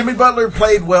 Jimmy Butler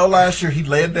played well last year. He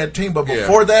led that team, but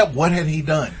before that, what had he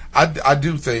done? I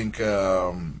do think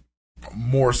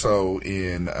more so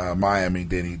in Miami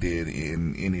than he did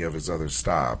in any of his other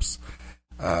stops.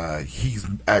 He's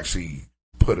actually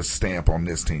put a stamp on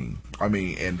this team. I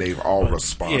mean, and they've all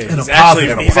responded. Yeah,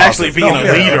 he's actually being a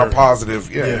leader. In a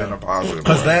positive, in a positive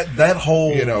because way. that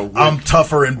whole I'm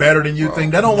tougher and better than you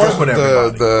thing, that don't work with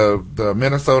everybody. The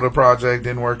Minnesota project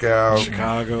didn't work out.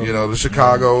 Chicago. The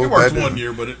Chicago. It worked 1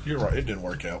 year, but you're right, it didn't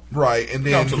work out. Right, and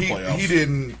then he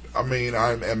didn't,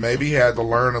 and maybe he had to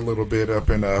learn a little bit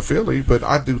up in Philly, but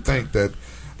I do think that,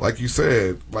 like you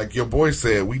said, like your boy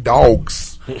said, we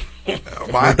dogs.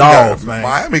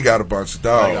 Miami got a bunch of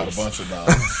dogs. They got a bunch of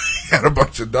dogs. Got a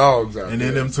bunch of dogs out and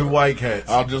there. then them 2 white cats.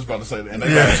 I was just about to say that. And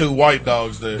they got 2 white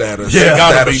dogs there. That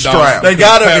gotta be strapped. They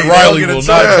gotta Pat be. Riley will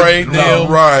not trade them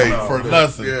for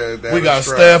nothing. Yeah, we got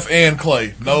Steph and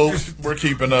Clay. No, we're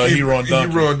keeping Hero and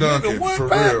Duncan. Hero and Duncan, for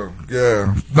real.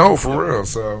 Yeah. No, for real.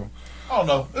 So I don't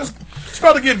know. It's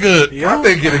about to get good. Yeah. I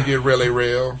think it'll get really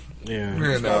real. Yeah.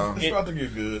 It's about to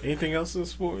get good. Anything else in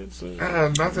sports?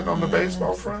 Nothing on the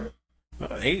baseball front.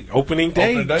 Opening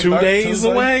day 2 days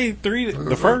away.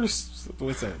 The first.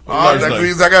 What's that? That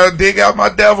means I gotta dig out my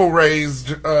Devil Rays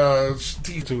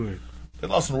teeth to it. They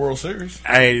lost in the World Series.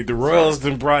 Hey, the Royals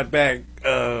then brought back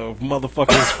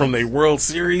motherfuckers from their World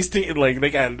Series team. Like they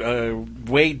got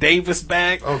Wade Davis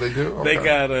back. Oh, they do. Okay. They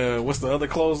got what's the other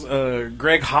close?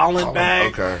 Greg Holland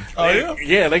back. Okay.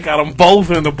 Yeah, they got them both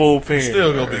in the bullpen.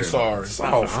 Still gonna be sorry.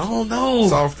 Soft. I don't know.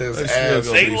 Soft as ass.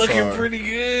 They looking pretty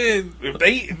good.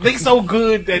 They so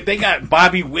good that they got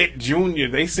Bobby Witt Jr.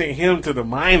 They sent him to the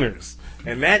minors.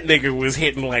 And that nigga was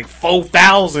hitting like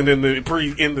 4,000 in the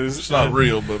It's not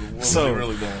real, but what was he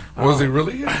really doing? Was he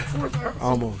really hitting 4,000?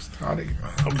 Almost.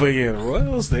 But yeah, the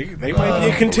Royals they might be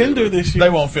a contender this year. They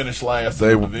won't finish last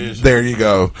in the division. There you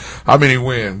go. How many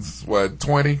wins? What,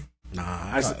 20?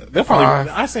 Nah, they'll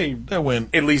probably. I say they'll win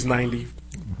at least 90,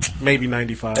 maybe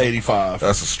 95, 85.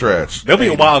 That's a stretch. They'll be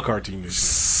a wild card team this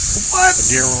year. What?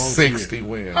 60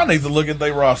 wins. I need to look at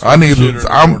their roster. I'm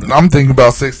thinking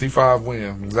about 65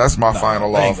 wins. That's my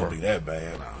final offer. Ain't gonna be that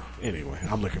bad. Anyway,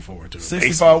 I'm looking forward to it.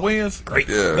 65 wins? Great.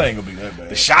 Yeah. They ain't gonna be that bad.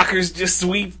 The Shockers just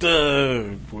sweep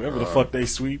whoever the fuck they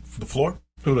sweep. The floor?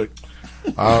 Who they?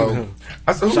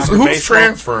 Who's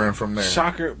transferring from there?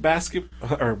 Shocker basketball.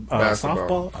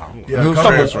 Softball? Yeah, who's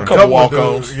transferring? Couple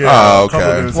walk-ons. Yeah,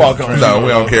 okay. Walk-ons. No, we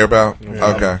don't care about.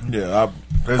 Okay. Yeah,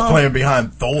 they're playing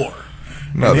behind Thor.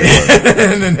 No,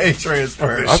 and then they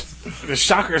transfer. The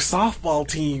Shocker softball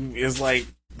team is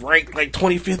ranked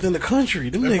 25th in the country.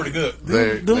 They're pretty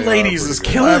good. Them ladies is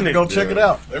killing it. Go check it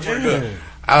out. They're pretty good.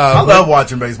 I love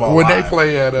watching baseball when live. they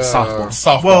play at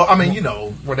softball. Well, I mean,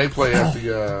 when they play at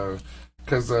the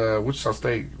Because Wichita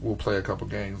State will play a couple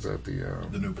games at the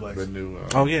new place. The new.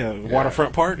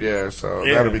 Waterfront Park. Yeah, so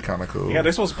that'll be kind of cool. Yeah,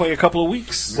 they're supposed to play a couple of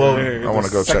weeks. Well, I want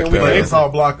to go check that But out. it's all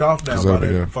blocked off now by that'd be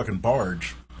that good. fucking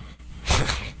barge.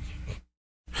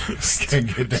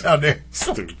 Can't get down there.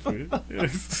 Stupid.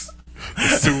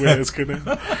 Suez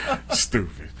Canal.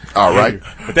 Stupid. All right.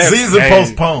 But that, Season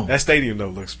postponed. That stadium though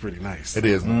looks pretty nice. It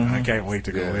is. I can't wait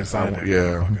to go inside there.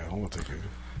 Yeah. I want to take a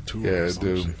tour. Yeah, or some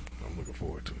dude. shit. I'm looking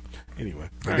forward to it. Anyway,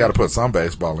 They got to put some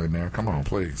baseball in there. Come on,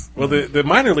 please. Well, the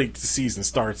minor league season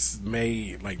starts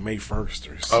May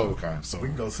 1st or so. Oh, okay. So We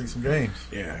can go see some games.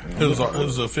 yeah. Who's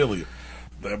the affiliate?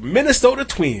 The Minnesota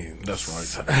Twins. That's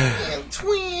right.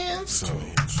 Twins. So,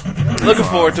 looking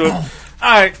forward to it. All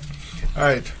right. All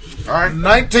right.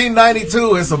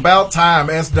 1992 is about time,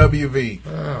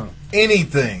 SWV.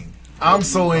 Anything. I'm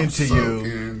so into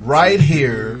you. Right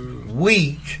here.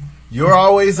 Week. You're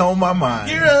always on my mind.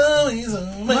 You're always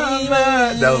on my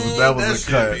mind. That was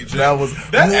a cut. That was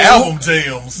that album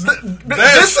jams.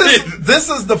 This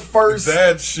is the first.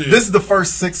 That shit. This is the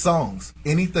first 6 songs.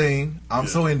 Anything. I'm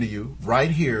so into you.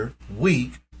 Right here.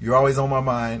 Week. You're always on my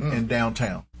mind. And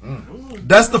Downtown.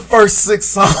 That's the first 6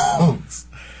 songs.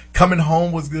 Coming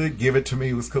Home was good. Give It to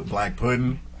Me was good. Black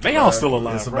Pudding. They all still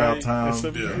alive. It's about right? time.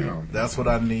 Yeah. That's what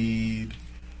I need.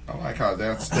 I like how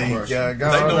that's the Think question. you're They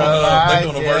gonna doing like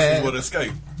a versus it. with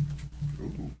Escape.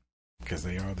 Because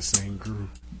they are the same group.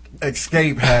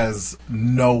 Escape has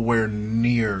nowhere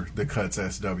near the cuts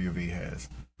SWV has.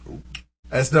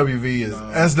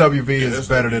 SWV is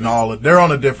better than all of. They're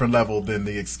on a different level than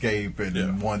the Escape and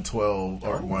 112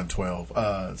 or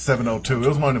 112. 702. It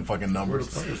was one of them fucking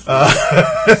numbers.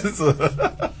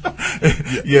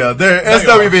 Yeah,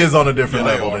 SWV is on a different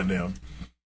level than them.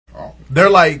 They're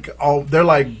like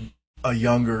a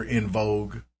younger In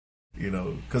Vogue. You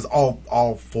know, because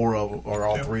all 4 of them or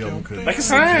all 3 of them could. They can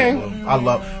sing. I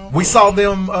love. We saw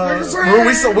them.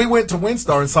 We went to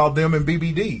Windstar and saw them in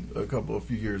BBD a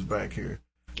few years back here.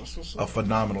 A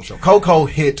phenomenal show. Coco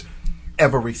hit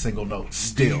every single note.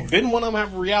 Still, Didn't one of them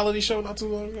have a reality show not too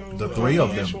long ago? the 3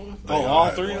 of them. Oh, all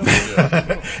 3 of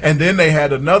them. And then they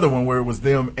had another one where it was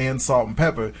them and Salt and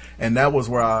Pepper, and that was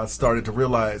where I started to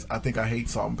realize I think I hate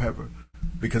Salt and Pepper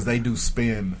because they do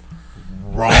spin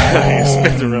wrong.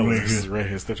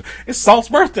 It's Salt's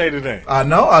birthday today. I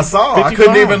know. I saw. I 55.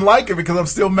 couldn't even like it because I'm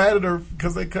still mad at her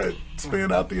because they cut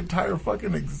spin out the entire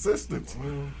fucking existence.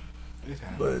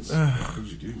 But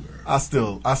I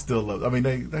still love. I mean,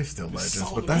 they still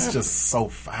legends, but that's just so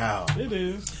foul. It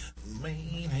is.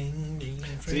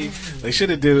 See, they should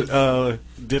have did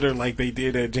her like they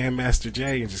did at Jam Master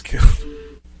Jay and just killed her.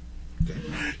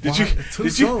 Too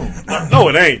soon. No,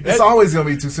 it ain't. It's always gonna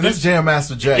be too soon. It's Jam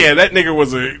Master Jay. Yeah, that nigga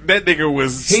was.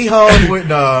 He hung with.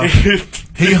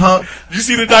 He hung. You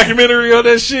see the documentary on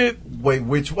that shit? Wait,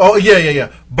 which? Oh,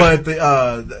 yeah. But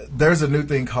there's a new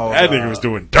thing called. That nigga was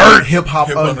doing dirt. Hip Hop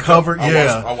Uncovered.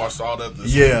 Yeah, I watched all that.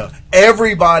 Yeah,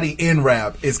 everybody in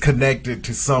rap is connected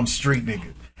to some street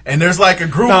nigga. And there's like a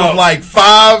group of like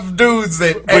 5 dudes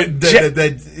that is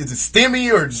it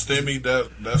Stimmy or Stimmy?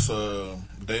 That's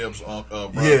Deb's brother.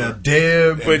 Yeah,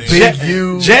 Deb, but Big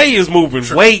U. Jay is moving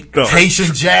weight though.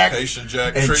 Haitian Jack, and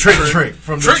Trick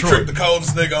from Trick, the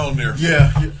coldest nigga on there.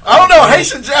 Yeah, I don't know.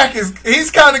 Haitian Jack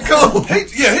he's kind of cool. He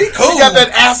cool. He got that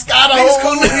Ascot on. He's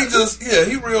cool.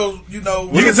 He real. You know,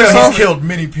 you can tell he's killed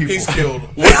many people. He's killed.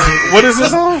 What is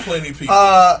this on? Plenty people.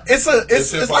 It's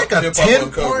like a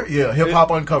 10-part. Yeah, Hip Hop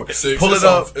Uncovered. Pull it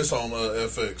up. It's on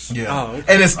FX. Yeah,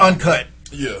 and it's uncut.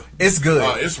 Yeah, it's good.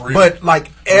 It's real. But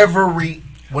like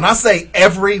when I say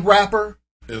every rapper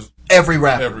is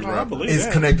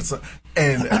connected to.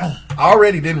 And I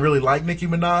already didn't really like Nicki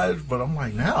Minaj, but I'm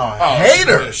like, now I hate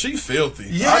her. Yeah, she filthy.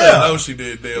 Yeah. I didn't know she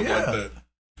did Deb like that.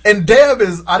 And Deb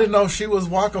I didn't know she was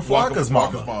Waka Flocka's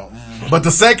mama. Mm-hmm. But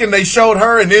the second they showed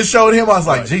her and then showed him, I was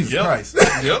like, Jesus Christ.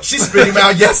 Yep. She spit him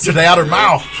out yesterday out her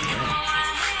mouth.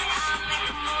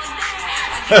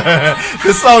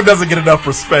 This song doesn't get enough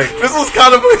respect. It was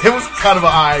kind of an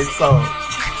alright song.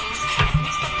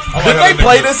 Did they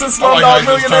play this in Slumdog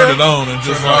Millionaire? Just turned it on and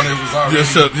just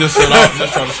shut off,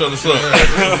 just trying to shut us up.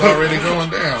 It's already going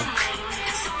down.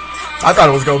 I thought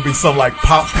it was gonna be some like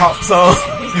pop song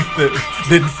that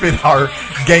didn't fit our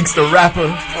gangster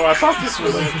rapper. Oh, I thought this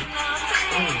was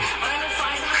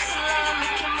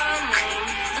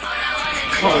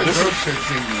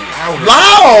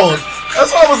loud.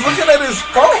 That's why I was looking at his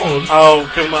phone. Oh,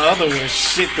 because my other one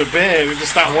shit the bed. It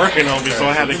just stopped working on me, so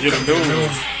I had to get a new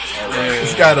one.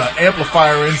 It's got an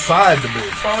amplifier inside the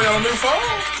bitch. Finally got a new phone?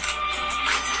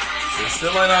 It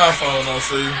still ain't an iPhone, I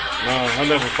see. No, I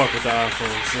never fuck with the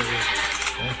iPhone.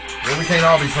 Well, we can't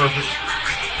all be perfect.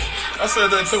 I said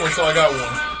that too until I got one.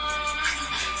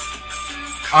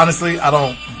 Honestly, I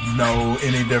don't know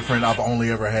any different. I've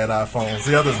only ever had iPhones.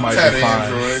 The others might be fine.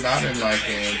 Android. I didn't like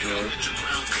Android.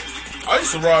 I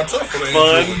used to ride tough for the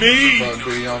Bun Android. B. Bun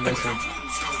B on this one.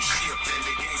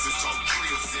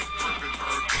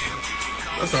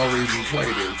 That's the only reason you played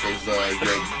it, because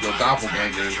your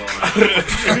doppelganger is on it.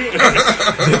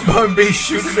 Did Bun B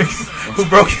shoot a nigga who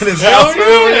broke in his Hell house?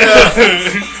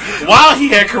 yeah. While he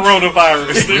had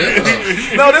coronavirus.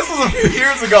 No, this was a few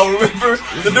years ago. Remember,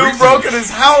 the dude broke in his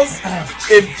house,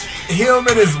 and him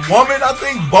and his woman, I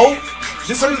think, both.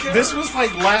 This was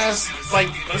like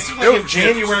in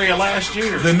January of last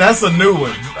year. Then that's a new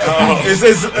one. It's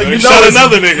you shot know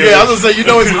another nigga. Yeah, I was gonna say, you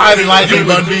know, it's highly likely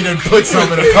Bun B done put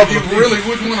something in a couple You of people. really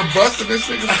wouldn't want to bust in this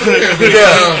nigga's career.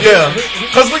 Yeah.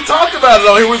 Because we talked about it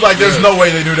on here. We was like, there's no way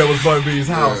they knew that was Bun B's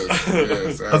house.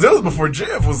 Because it was before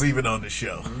Jeff was even on the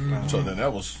show. So then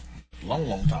that was a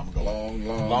long time ago.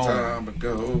 Long time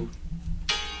ago.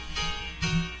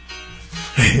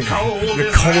 The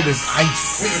cold as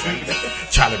ice.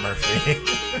 Charlie Murphy.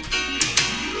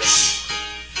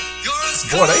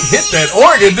 Boy, they hit that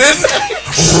organ, didn't they?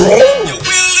 You're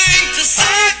willing to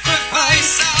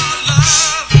sacrifice our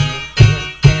love.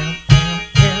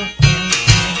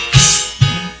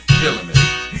 Killing it.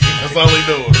 That's all he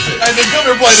doing. Hey, then come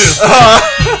here and play this. You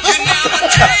never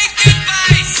take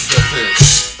advice. That's it.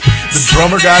 The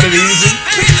drummer got it easy.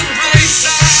 Pay the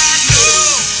price, I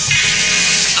know.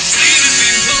 I've seen it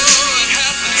before, it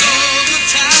happens all the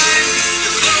time.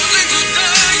 You're closing the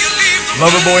door, you leave the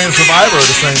Loverboy and Survivor are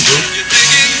the same group.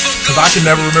 Because I can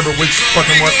never remember which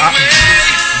fucking one.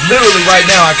 Literally right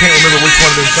now, I can't remember which one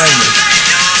of them sang this.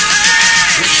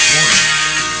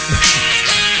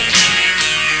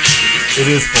 It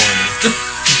is Foreigner.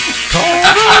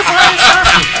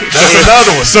 That's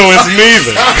another one. So it's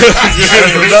neither.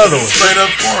 That's another one. Straight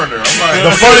up Foreigner. I'm like,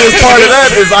 The funniest part of that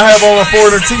is I have on a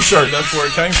Foreigner t-shirt. That's where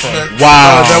it came from.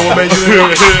 Wow. That what made you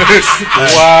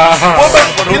Wow. Well,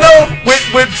 but, you know,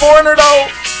 with Foreigner though,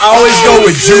 I always go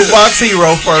with Jukebox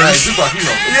Hero first. Jukebox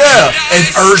Hero. Yeah, and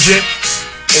Urgent.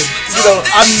 And, you know,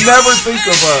 I never think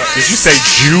of Did you say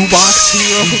Jukebox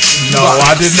Hero? No,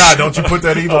 I did not. Don't you put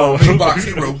that evil on me. Jukebox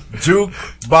Hero.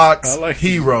 Jukebox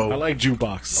Hero. I like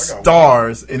jukebox.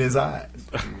 Stars in his eyes.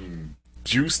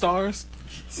 Jew stars?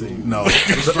 See, no.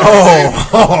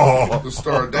 Oh. The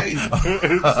Star of Days.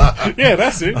 Yeah,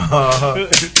 that's it. I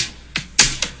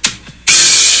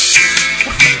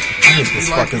hate this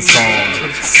fucking song.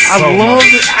 I love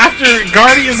it. After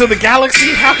Guardians of the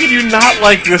Galaxy, how can you not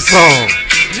like this song?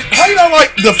 How you not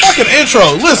like the fucking intro?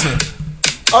 Listen.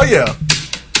 Oh, yeah.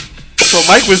 That's what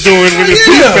Mike was doing when his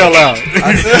tooth fell out.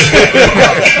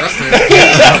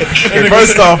 And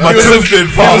first off, my tooth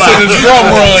didn't fall out. His drum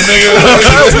run, nigga.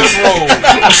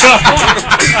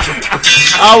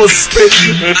 I was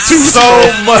spitting so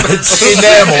much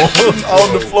enamel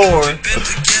on the floor.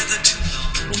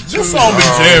 This song be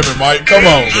jamming, Mike. Come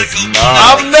on.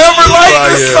 I've never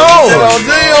liked this song.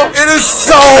 It is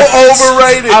so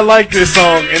overrated. I like this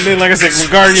song, and then, like I said, when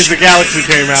Guardians of the Galaxy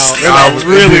came out, and I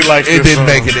really liked It this didn't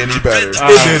song. make it any better. It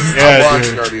didn't. Yeah, I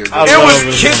watched dude. Guardians. I It love was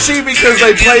this kitschy because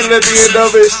they played it at the end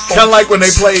of it. Kind of like when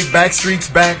they played Backstreet's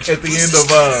Back at the end of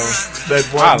that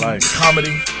one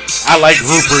comedy. I like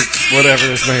Rupert, whatever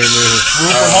his name is.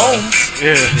 Rupert Holmes.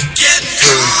 Yeah.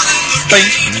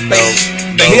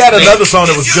 He had another song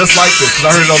that was just like this because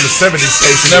I heard it on the 70s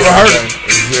station. Never heard it.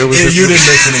 It was You didn't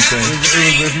miss anything.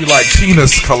 It was if you like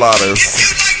penis coladas.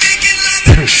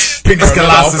 Penis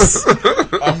Colossus.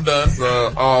 I'm done. It's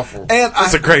awful. And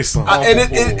It's a great song. and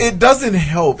it doesn't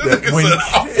help that when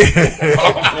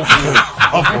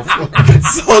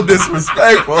so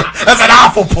disrespectful. That's an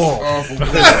awful pull. Awful.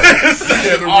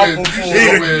 Awful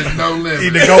No limit.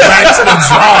 Need to go back to the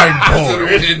drawing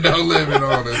board. Win No Limit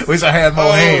on it. Wish I had more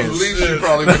At hands. least you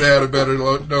probably would have had a better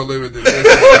No Limit than this.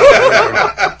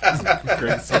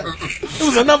 It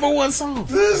was a #1 song.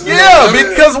 Yeah,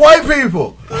 because white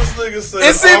people. This nigga said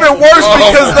It's even worse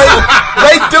because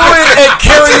they do it at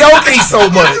karaoke so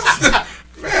much.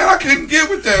 Man, I couldn't get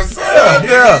with that song.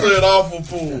 Yeah. said awful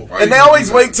fool. And they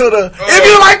always wait till if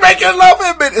you like making love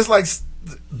it, it's like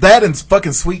that and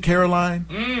fucking Sweet Caroline.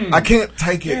 I can't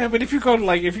take it. Yeah, but if you go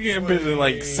to if you ever been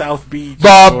to South Beach, Key Key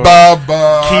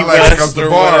West West or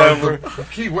bar. whatever.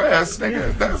 Key West,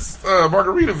 nigga. That's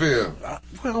Margaritaville.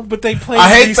 Well, but they play. I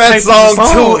hate these that types of song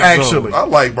songs, too. though. Actually, I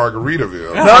like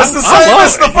Margaritaville. no, it's the same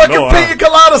as the fucking Pina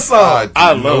Colada song.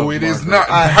 I love it is not.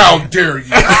 How dare you?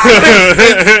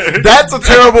 That's a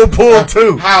terrible pull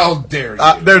too. How dare you?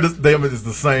 It's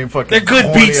the same fucking. They're good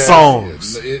corny beat ass-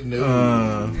 songs.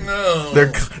 No.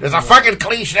 It's a fucking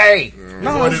cliche.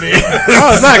 No, what it is.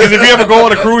 No, it's not. Because if you ever go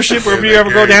on a cruise ship or if you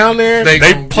ever go down there, they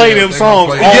play them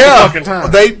songs all the fucking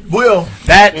time. They will.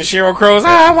 That and Sheryl Crow's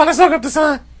I want to soak up the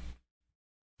sun.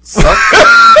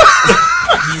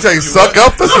 You say suck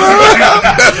up the sun?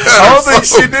 I don't think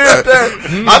she did that.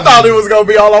 I thought it was gonna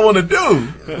be All I Want to Do,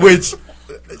 which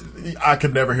I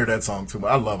could never hear that song too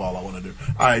much. I love All I Want to Do.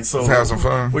 All right, so Let's have some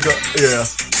fun. We go, yeah.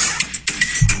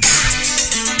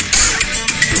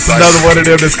 It's another one of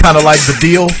them that's kind of like The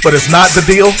Deal, but it's not The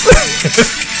Deal.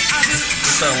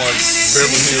 Sound like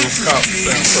Beverly Hills Cop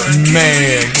soundtrack.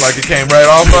 Man, like it came right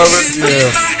off of it. Yeah.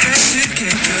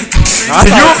 Do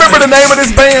you remember the name of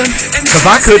this band? Because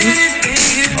I couldn't.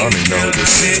 I don't even know what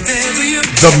this is.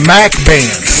 The Mac Band.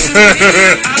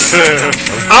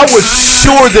 I was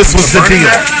sure this was The Deal.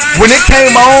 When it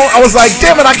came on, I was like,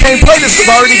 damn it, I can't play this because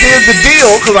I already did The Deal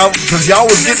because y'all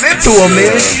was getting into them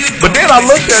then. But then I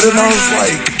looked at it and I was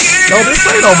like, no, this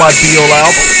ain't on my Deal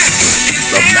album.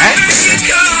 The Mac Band.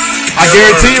 I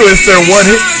guarantee you it's their one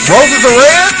hit. Roses Are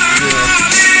Red?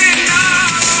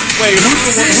 Wait,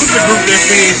 who's the group that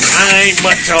sings I Ain't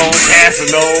Much on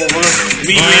Casanova,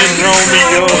 Me and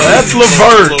Romeo? That's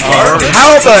Levert.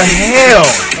 How the hell?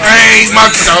 I ain't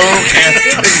much on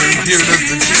Casanova.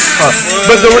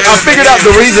 But I figured out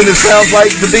the reason it sounds like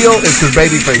The Deal is because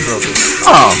Babyface wrote it.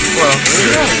 Oh, well.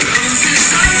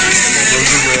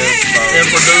 And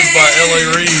produced by L.A.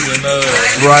 Reid and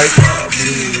right.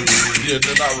 Yeah,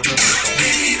 did not remember the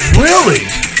song. Really?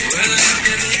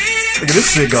 Look at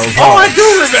this shit goes Oh, hard. I do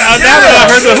remember. Now that I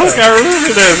heard the hook, I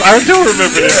remember this. I do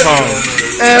remember this song.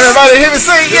 Everybody hear me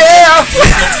say, yeah.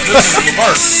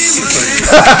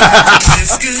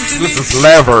 This is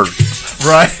Lever.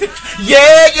 Right?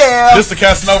 Yeah, yeah. This is the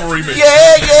Casanova remix.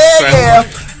 Yeah.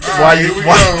 Why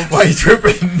you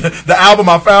tripping? The album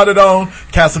I found it on,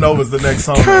 Casanova's the next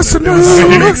song. Casanova. It was a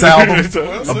remix album.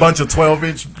 A bunch of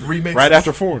 12-inch remixes. Right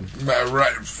after Foreigner.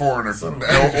 Right, Foreigner.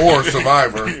 Or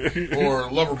Survivor. Or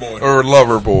Loverboy. Or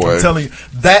Loverboy. I'm telling you,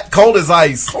 that Cold as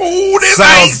Ice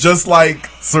sounds just like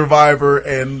Survivor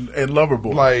and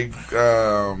Loverboy. Like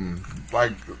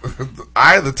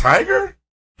Eye of the Tiger?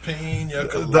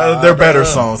 They're better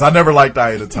songs. I never liked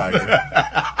Eye of the Tiger.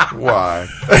 Why?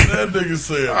 That nigga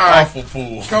said awful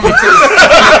fool.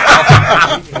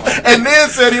 And then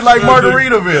said he liked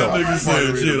Margaritaville. That nigga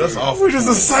said, yeah, that's awful. Which is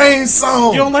the same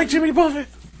song. You don't like Jimmy Buffett?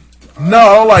 No,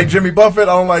 I don't like Jimmy Buffett.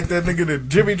 I don't like that nigga that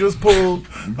Jimmy just pulled.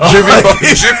 Jimmy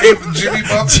Buffett. Jimmy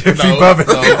No. Buffett.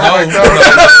 No.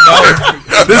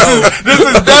 This is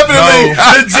definitely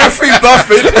the Jimmy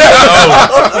Buffett.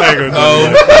 Don't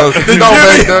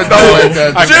make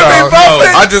that. Jimmy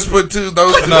Buffett. I just put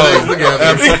those two things together.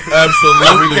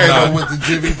 Absolutely We came not. up with the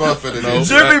Jimmy Buffett.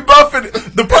 Jimmy Buffett.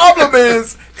 The problem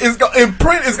is in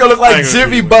print it's gonna look like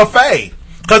Jimmy Buffet.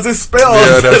 Because it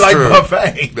spells like true.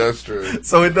 buffet. That's true.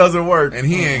 So it doesn't work. And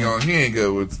he ain't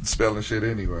good with spelling shit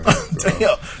anyway. So.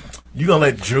 Damn. You gonna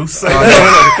let Juice say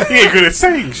that? He ain't good at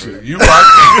saying shit. You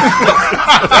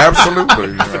right.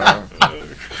 Absolutely.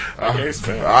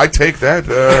 I take that.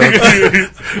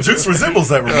 Juice resembles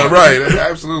that remark. Right.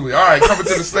 Absolutely. All right. Coming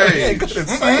to the He ain't stage. good at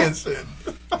saying shit.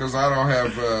 Because I don't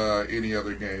have any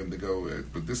other game to go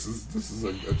with. But this is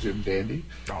a Jim Dandy.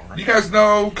 All right. You guys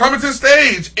know, coming to the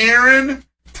stage, Aaron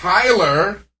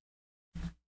Tyler.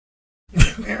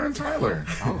 Aaron Tyler.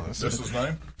 Oh, that's his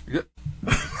name? Yep.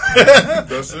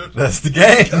 That's it? That's the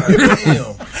game.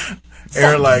 Damn.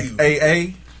 Aaron like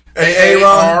AA?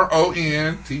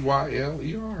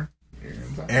 AARONTYLER.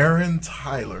 Aaron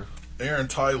Tyler. Aaron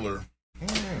Tyler.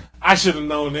 I should have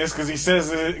known this because he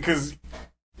says it.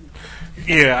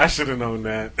 Yeah, I should have known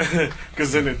that.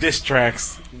 Because in the diss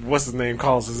tracks, what's his name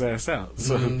calls his ass out.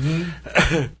 So,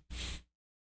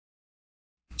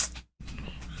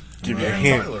 give you a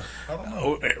hint. Tyler. I don't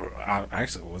know.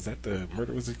 Actually, was that the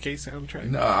Murder Was a Case soundtrack?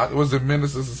 No, was it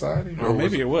Menace to Society? Or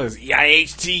maybe it was.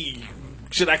 EIHT.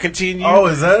 Should I continue? Oh,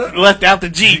 is that? Left out the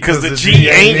G because the G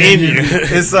ain't in you.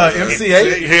 It's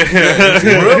MC8?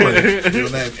 Really? Your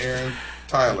name Aaron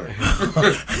Tyler.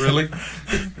 Really?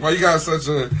 Why you got such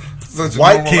a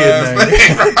white kid name?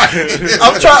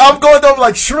 I'm going over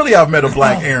like surely I've met a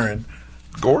black Aaron.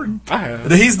 Gordon.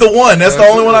 He's the one. That's the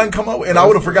only one I can come up with. And I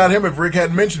would have forgot him if Rick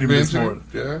hadn't mentioned him this morning.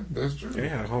 Yeah, that's true.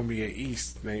 Yeah, homie at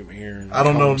East named Aaron. I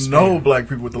don't know no black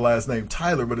people with the last name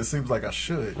Tyler, but it seems like I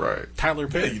should. Right. Tyler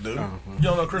Perry. Yeah, you do. Oh, You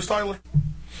don't know Chris Tyler?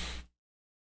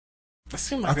 That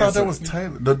seemed I like thought that was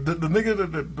Taylor. The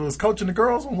nigga that was coaching the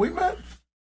girls when we met?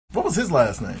 What was his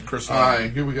last name? Chris All Tyler.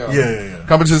 right, here we go. Yeah.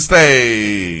 Coming to the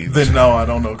stage. Then no, I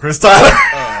don't know. Chris Tyler.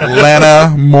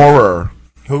 Lana Moorer.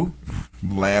 Who?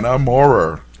 Lana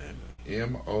Moorer.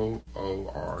 Moorer.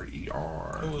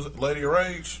 Who was it? Lady of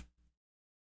Rage?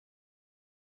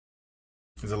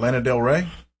 Is it Lana Del Rey?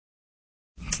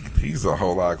 He's a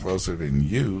whole lot closer than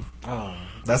you. Oh,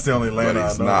 That's the only Lana But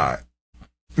he's I know. not.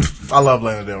 I love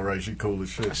Lana Del Rey. She cool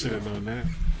as I shit. should have known that.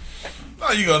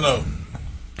 How you gonna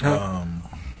know?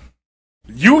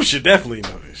 You should definitely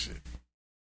know this shit.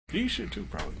 You should too,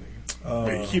 probably, nigga.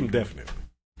 But him definitely.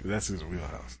 'Cause that's his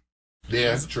wheelhouse.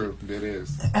 Yeah, it's true. It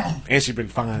is. And she been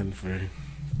fine for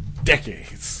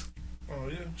decades. Oh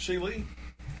yeah, She Lee.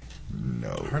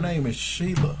 No. Her name is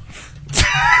Sheila.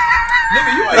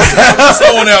 Nigga, you ain't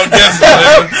throwing out guesses,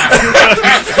 nigga.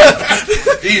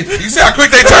 You see how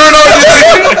quick they turn on you?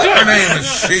 Her name is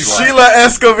Sheila. Sheila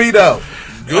Escovedo.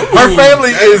 Her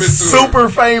family is super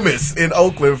famous in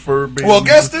Oakland for being. Well,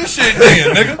 guess this shit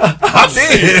then, nigga. I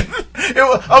did.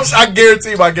 I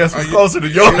guarantee my guess was closer to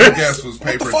yours. Your guess was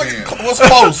paper thin. What's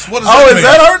close? What is Oh, that is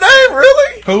that her name?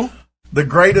 Really? Who? The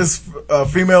greatest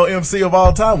female MC of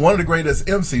all time. One of the greatest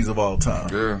MCs of all time.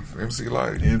 Yeah, MC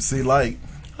Light. MC Light.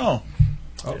 Oh.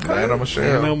 Okay. Lana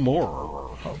Michelle. No more.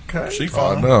 Okay. She I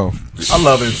fine. know. I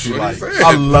love MC What Light. he said.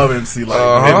 I love MC Light.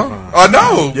 I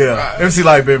know. Yeah. MC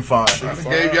Light been fine. I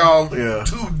gave y'all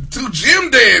two gym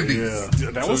dandies.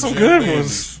 Yeah. That was some good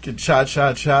ones. Can cha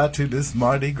to this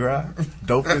Mardi Gras.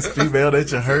 Dopest female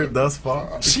that you heard thus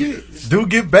far. Do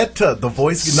get better. The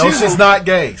voice. No, she's not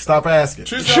gay. Stop asking.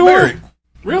 She's not married.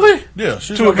 Really? Yeah.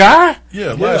 She's To a guy?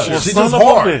 Yeah, last year. She's Son just of a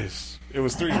hard. bitch. It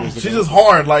was 3 years ago. She's just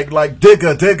hard, like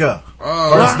digga.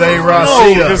 First day No,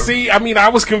 Rashida. because see, I mean, I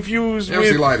was confused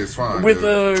MC with Light is fine. with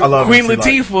I love Queen MC Light.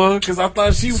 Latifah because I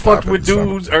thought she Stop fucked it, with stop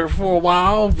dudes for a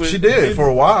while. But She did for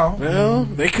a while. Well,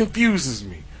 they confuses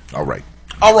me. All right.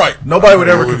 All right. Nobody would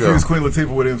ever Here we confuse go. Queen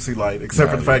Latifah with MC Light, except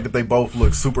for the fact that they both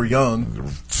look super young.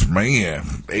 Man,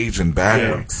 aging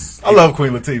backwards. I love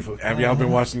Queen Latifah. Have y'all been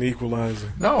watching The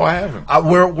Equalizer? No, I haven't.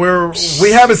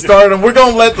 We haven't started them. We're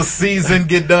gonna let the season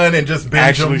get done and just binge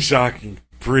Actually, them. shocking.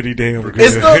 Pretty damn good.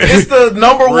 It's the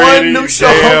number one new show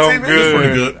on damn TV. Good. It's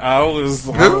pretty good. I was.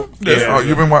 Good? Yeah. Oh,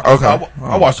 you've been watching? Okay.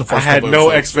 I watched the I first had couple no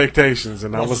episodes. expectations,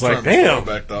 and I was like, "Damn,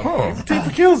 Back though. Oh,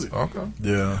 Latifah kills it." okay.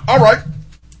 Yeah. All right.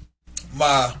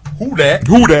 My who that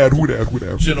Who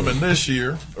that? gentleman this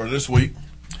year or this week,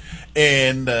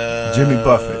 and Jimmy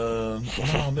Buffett.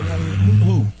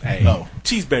 Who? Hey, No.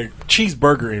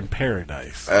 cheeseburger in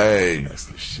paradise. Hey, That's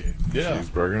the shit. Yeah.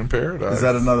 Cheeseburger in Paradise. Is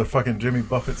that another fucking Jimmy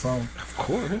Buffett song? Of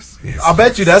course. I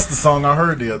bet you that's the song I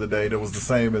heard the other day that was the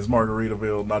same as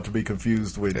Margaritaville, not to be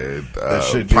confused with that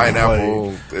shit Jimmy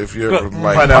pineapple? played. If you ever But-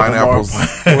 like Pineapple pineapples,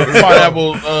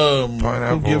 Pineapple.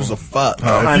 Pineapple. Who gives a fuck?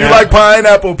 If you like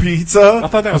pineapple pizza, I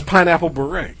thought that was pineapple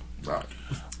beret.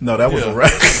 no, that was Yeah. a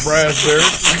rap. Raspberry.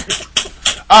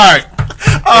 All right.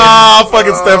 I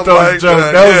fucking stepped on his joke.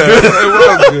 That was good. It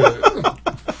was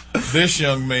good. This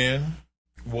young man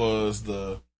was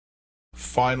the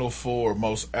Final Four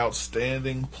most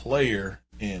outstanding player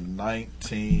in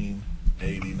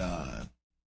 1989.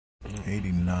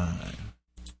 89.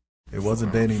 It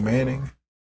wasn't Danny Manning.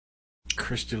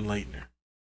 Christian Laettner.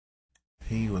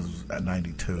 He was at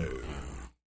 92.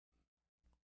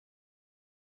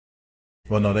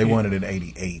 Well, no, they won it in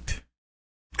 88.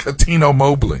 Catino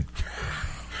Mobley.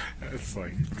 That's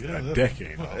like Yeah, a that-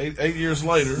 decade. Well, 8 years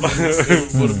later,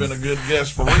 it would have been a good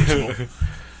guess for regional.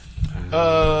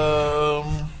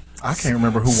 I can't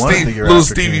remember who won it the year Little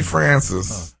after Stevie King.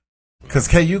 Francis. Because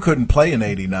KU couldn't play in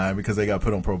 89 because they got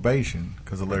put on probation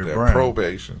because of Larry That Brown.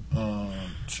 probation.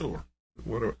 Sure.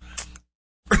 What?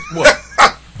 What?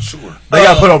 Sure. They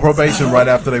got put on probation right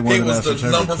after they won He the was national the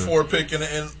number championship. 4 pick in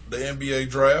the NBA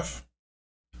draft.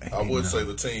 I would say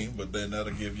the team, but then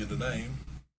that'll give you the name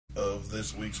of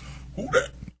this week's Who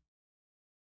Dat.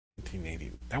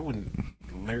 1980. That wasn't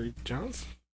Larry Johnson.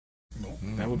 Nope.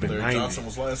 That would have been Larry 90. Johnson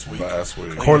was last week.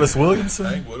 Corliss Williamson?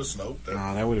 Hank with us. Nope.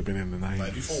 Nah, that would have been in the 90s.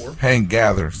 94. Hank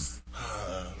Gathers.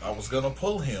 I was going to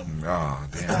pull him. Oh,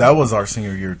 damn. That was our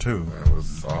senior year, too. That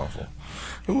was awful.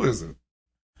 Who is it?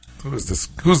 Who is this?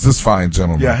 Who's this fine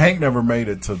gentleman? Yeah, Hank never made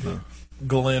it to the...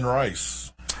 Glenn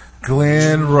Rice.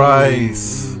 Glenn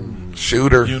Rice.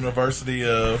 Shooter. University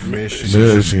of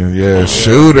Michigan. Yeah,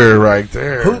 shooter right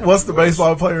there. What's the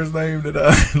baseball player's name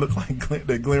that looked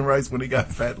like Glenn Rice when he got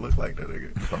fat looked like that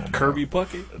nigga? Kirby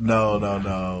Puckett?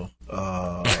 No.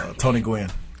 Tony Gwynn.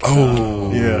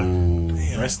 Oh.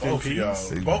 Yeah. Rest in both of peace.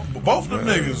 y'all. Both them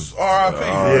niggas. R.I.P.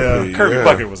 Yeah. Kirby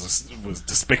Puckett was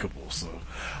despicable. So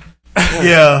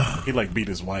Yeah. He like beat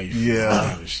his wife. Yeah. All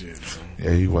kind of shit. So.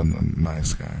 Yeah, he wasn't a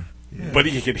nice guy. Yeah. But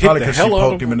he could hit Probably the because she hell out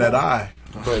poked of him in that eye.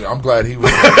 But I'm glad he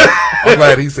was. I'm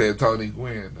glad he said Tony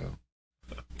Gwynn. Though.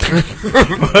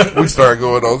 We started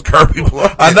going those Kirby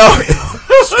blocks. I know.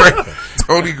 Straight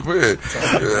Tony Gwynn.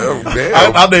 Yeah,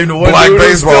 damn. I didn't know what Black dude was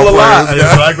baseball still alive. players.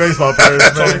 Yeah, black baseball players.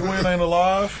 Tony Man. Gwynn ain't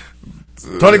alive.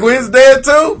 Tony Gwynn's dead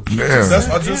too.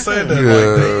 Damn. I just said that.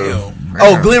 Yeah. Like, damn.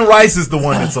 Oh, Glenn Rice is the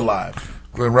one that's alive.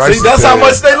 Glenn Rice. See, that's how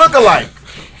much they look alike.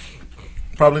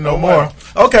 Probably no more.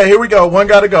 Okay, here we go. One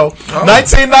gotta go.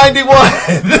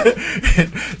 1991.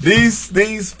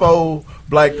 These 4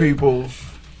 black people.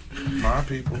 My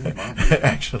people.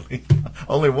 Actually,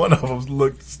 only one of them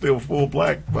looked still full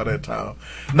black by that time.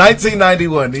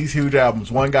 1991. These huge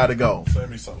albums. One gotta go.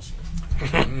 Sammy Sosa.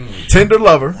 Tender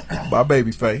Lover by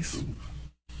Babyface.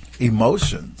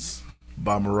 Emotions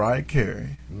by Mariah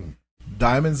Carey.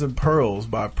 Diamonds and Pearls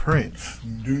by Prince.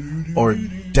 Or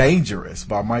Dangerous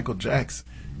by Michael Jackson.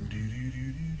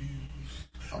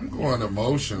 I'm going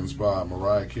Emotions by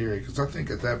Mariah Carey because I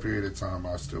think at that period of time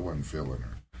I still wasn't feeling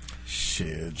her.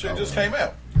 Shit. Shit just came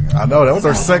out. I know, that was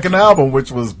her second album,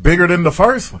 which was bigger than the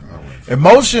first one.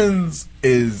 Emotions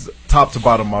is top to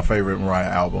bottom my favorite Mariah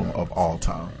album of all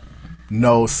time.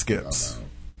 No skips.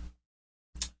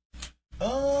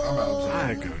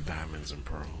 I go Diamonds and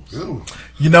Pearls. Ooh.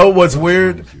 You know what's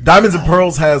weird? Diamonds and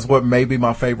Pearls has what may be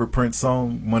my favorite Prince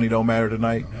song, Money Don't Matter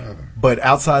Tonight. But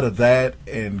outside of that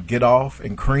and Get Off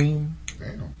and Cream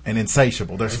and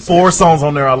Insatiable, there's 4 songs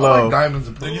on there I love. Diamonds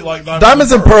and Pearls. Then you like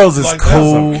Diamonds and Pearls is Like,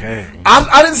 cool. that's okay.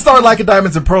 I didn't start liking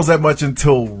Diamonds and Pearls that much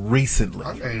until recently.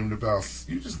 I named about.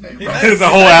 You just named He about. named The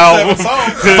whole album. 7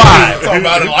 songs. 5. Talking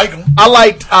about it like them. I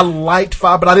liked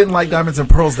 5, but I didn't like Diamonds and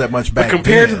Pearls that much back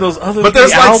compared then. to those other But there's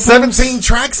like albums, 17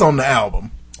 tracks on the album.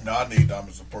 No, I need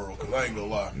Diamonds and Pearl because I ain't gonna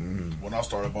lie. When I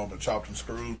started bumping Chopped and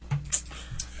Screwed,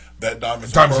 that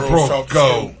Diamonds and Pearl Chopped and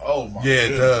go. Screwed. Oh my Yeah, it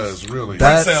goodness. does really.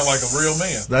 That sound like a real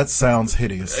man. That sounds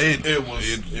hideous. It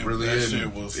really that is.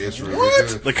 shit was It's really what?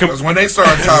 good. Like, Because when they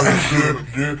started talking,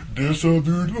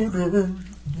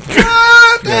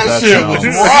 That that shit sounds-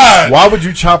 was right. Why would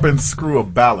you chop and screw a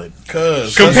ballad?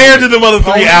 Cause compared to them other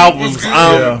 3 albums,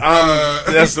 Yeah.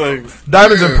 that's like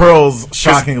Diamonds and Pearls,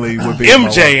 shockingly, would be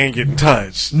MJ ain't getting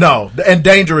touched. No, and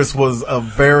Dangerous was a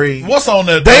very what's on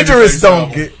that Dangerous. Babyface Don't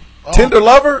album? get Tender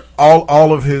Lover.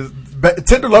 All of his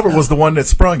Tender Lover was the one that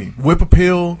sprung him. Whip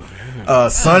Appeal,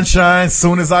 Sunshine,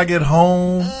 Soon as I Get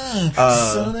Home,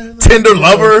 Tender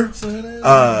Lover.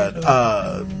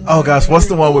 Oh gosh, what's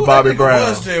the one with Bobby Brown?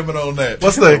 Was jamming on that.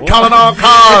 What's the Calling All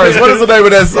Cars? What is the name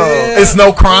of that song? It's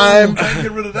No Crime. Can't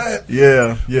get rid of that.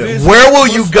 Yeah. Where Will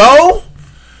You Go?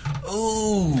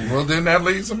 Ooh. well, then that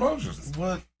leaves Emotions.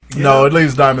 What? No, it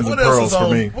leaves Diamonds What and else Pearls is for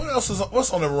on? me. What else is?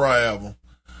 What's on the Mariah album?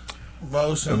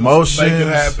 Emotions. Make It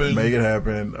Happen. Make It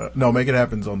Happen. No, Make It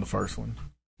Happen's on the first one.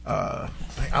 I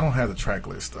don't have the track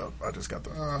list up. I just got the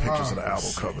pictures of the album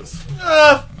covers.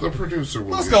 The producer.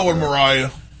 Will Let's get go with that. Mariah.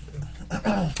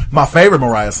 My favorite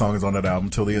Mariah song is on that album,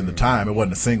 Till the End of Time. It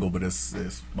wasn't a single, but it's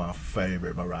my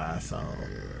favorite Mariah song.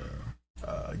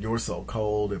 You're So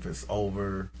Cold, If It's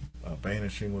Over.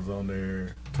 Vanishing was on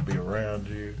there. To Be Around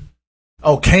You.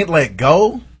 Oh, Can't Let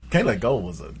Go. Can't Let Go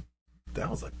was a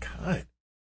cut.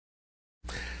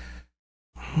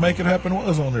 Make It Happen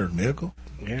was on there, nickel.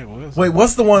 Yeah, it was. Wait,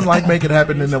 what's the one Like Make It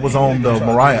Happen and that was on the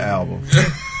Mariah album?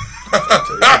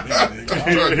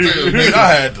 Nigga,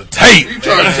 I had the tape. He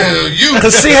trying to tell you.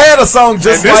 Because she had a song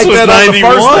just This like was that on the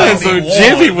 91, first album. so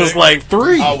Jimmy was like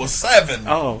 3. I was 7.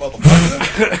 Oh.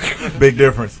 Motherfucker. Big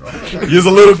difference. You was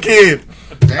a little kid.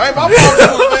 Hey, my father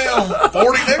was down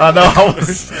 40 niggas. I know.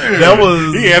 That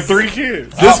was. He had 3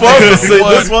 kids. This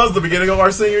was the beginning of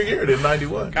our senior year in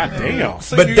 '91. God damn.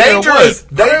 But Dangerous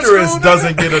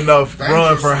doesn't get enough run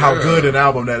Dangerous, for how yeah. good an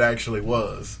album that actually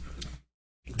was.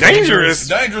 Dangerous.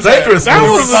 Dangerous That was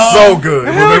was so good.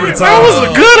 Remember the time? That was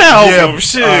a good album. Yeah,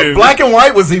 Shit. Black and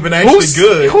White was even actually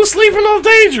good. Who's sleeping on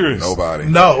Dangerous? Nobody.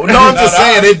 No, I'm just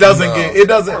saying it doesn't get. It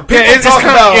doesn't. People Yeah, it's talk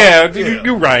kinda, about. yeah,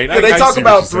 you're right. Yeah, they I talk see what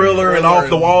about you're saying. Thriller and Off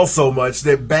the Wall so much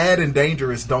that Bad and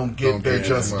Dangerous don't get their get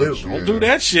just much, due. yeah. Don't do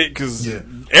that shit because Yeah.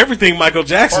 everything Michael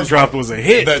Jackson dropped was a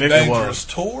hit. That Nigga. Dangerous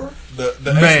tour, the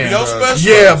Man. HBO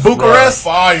special, Yeah, Bucharest.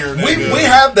 fire. We nigga.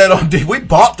 have that on DVD. We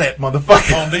bought that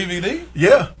motherfucker on DVD.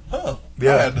 Yeah. Huh?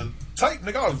 Yeah. I had to tape,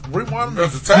 nigga. I was rewinding the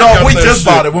tape. No, Got we that just shit.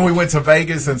 bought it when we went to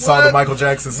Vegas and saw the What? Michael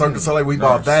Jackson Circus Soleil. We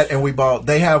bought that, and we bought.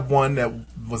 They have one that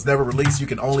was never released. You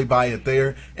can only buy it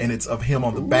there, and it's of him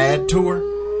on the Bad tour.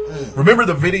 Remember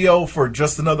the video for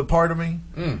Just Another Part of Me?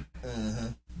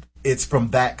 it's from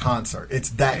that concert. It's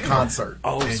that concert.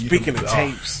 Oh, And you speaking can- of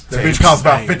tapes, the bitch costs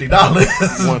about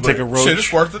 $50. Want to take a road? Shit,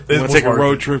 it's worth it. Want to take a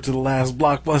road trip to the last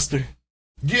Blockbuster?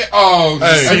 Yeah. Oh,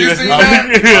 Hey, have you seen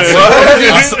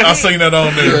I seen that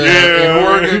on there. Yeah, in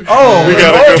Oregon. Oh, We we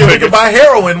gotta go take can a- buy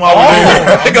heroin while we're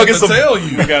there. I'm Go going get to some. tell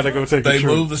you. We gotta go take a They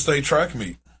trip. moved the state track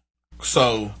meet.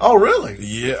 So, Oh, really?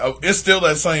 yeah, it's still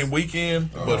that same weekend,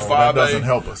 but that 5A doesn't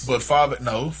help us. But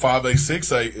 5A,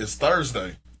 6A is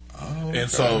Thursday. And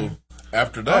so,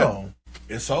 after that, Oh.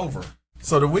 it's over.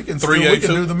 So that we can 3A, we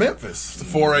can do the Memphis.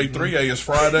 4A, 3A is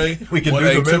Friday. We can do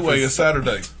 1A, the 2A Memphis. is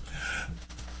Saturday.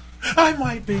 I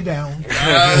might be down.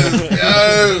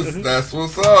 Yes, that's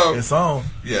what's up. It's on.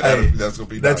 Yeah, Hey, that's gonna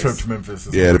be that nice. trip to Memphis.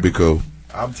 Is Yeah, it'd be cool.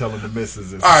 I'm telling the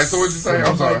missus. Is All right, so what'd you say?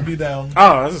 I'm I sorry. might be down.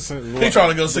 Oh, that's He trying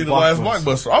to go see the last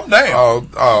Blockbuster. I'm down.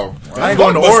 Oh, I ain't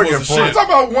going to Blockbuster Oregon was for the I'm it. shit.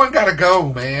 talking about one gotta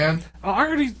go, man. I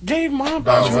already gave mine.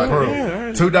 Diamonds and Yeah, Pearls. I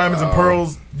already- 2 Diamonds and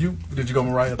Pearls. Did you go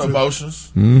Mariah too?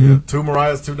 Emotions. Yeah, 2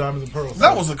 Mariahs, 2 Diamonds and Pearls.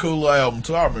 That was a cool little album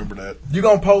too. I remember that. You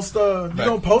gonna post a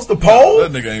poll?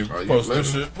 That nigga ain't you posting flipping?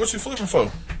 shit. What you flipping for?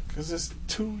 Cause it's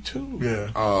 2-2. Yeah.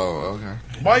 Oh, okay.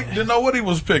 Mike didn't know what he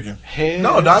was picking. Heads,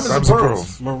 No, Diamonds and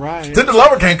Pearls. Mariah. Till the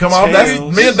Lover can't come off. That's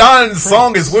Tails, me and Don's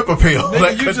song is Whip Appeal. Nigga,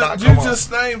 That you could not just, come you off. just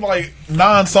named like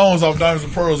 9 songs off Diamonds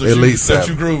and Pearls that, At you, least that 7.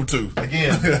 you groove to.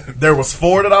 Again, there was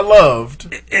 4 that I loved.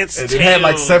 It's And it had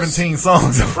like Tails. 17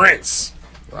 songs. Prince.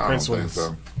 I Prince don't think wins.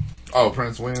 so. Oh,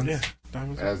 Prince wins? Yeah.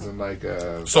 Diamonds and As in like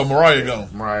So Mariah gone.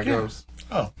 Mariah goes.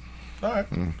 Oh, all right.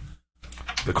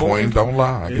 The coin don't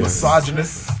lie. I guess.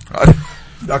 Misogynist.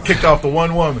 I kicked off the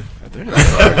one woman. She'll be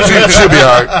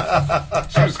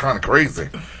alright. She was kind of crazy.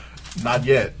 Not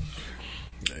yet.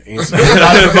 Answer.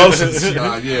 Not in emotions.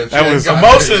 Yeah, she That ain't was got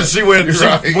Emotions. that. She went. You're She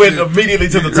right. went immediately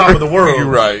to the top of the world. You're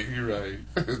right. You're right.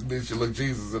 Then she looked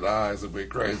Jesus in the eyes and went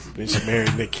crazy. Then she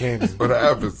married Nick Cannon. What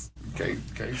happens? Can't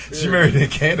She married Nick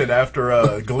Cannon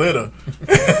after Glitter.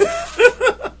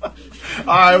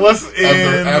 All right, what's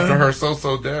in after her So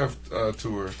Deaf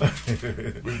tour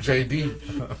with JD?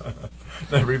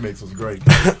 That remix was great.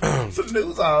 So the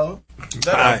news out.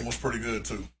 That album was pretty good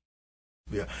too.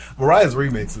 Yeah, Mariah's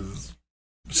remixes.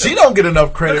 She don't get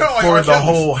enough credit They're kinda for like the R.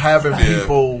 Kelly's. whole having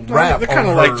people rap. They're kind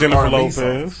on of like her Jennifer R&B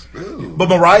songs. Lopez. But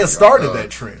Mariah started that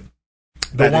trend.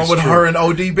 The That one is with true. her and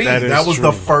ODB. That That is was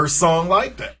the true. first song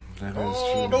like that. That is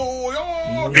Oh, true.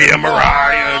 no, Yeah,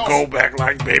 Mariah, go back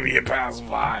like baby and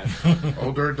pacify.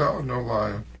 Oh, Dirt Dog, no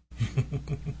lie.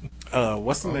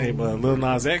 What's the name? Lil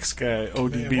Nas X got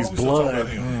ODB's why we still talking blood about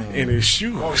him? in his I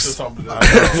was just shoes. talking about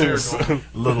that. Chair going.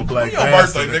 Little black Your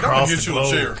bastard birthday, nigga. I'm across gonna get the you a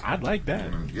globe. chair. I'd like that.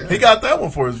 Yeah. He got that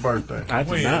one for his birthday. I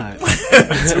did When? not.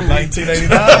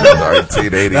 1989.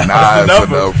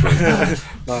 1989 is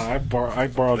No, I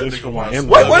borrowed this nigga from my wants-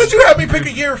 in-laws. What did you have me pick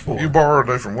a year for? You borrowed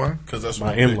that from what? Because that's My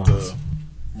where I picked, in-laws.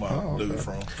 my dude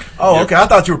from. Oh, okay. I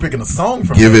thought you were picking a song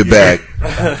from Give that it year.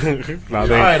 back. No,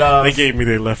 they, All right, they gave me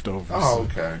their leftovers. Oh,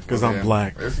 okay. 'Cause Well, I'm then,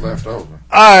 black. It's left over.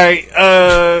 Alright,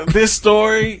 this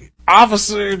story.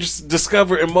 Officers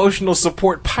discover emotional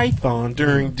support python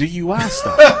during DUI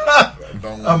stop.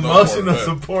 Don't want no Emotional part of that.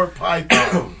 support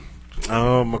Python.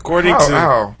 According to...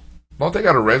 How? Don't they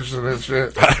got to register this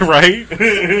shit? right?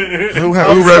 Who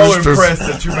I'm so registers? impressed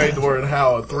that you made the word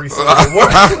 "how" a 3-syllable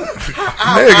word.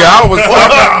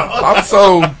 Nigga, I'm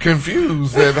so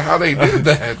confused at how they did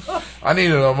that. I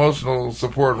need an emotional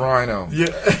support rhino. Yeah,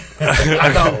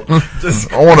 I know.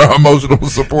 Just, I want an emotional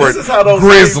support this is how those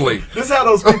grizzly. This is how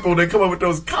those people they come up with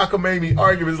those cockamamie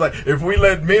arguments. Like, if we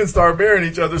let men start marrying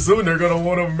each other soon, they're gonna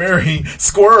want to marry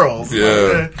squirrels.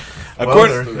 Yeah.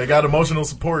 Well, they got emotional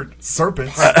support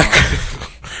serpents.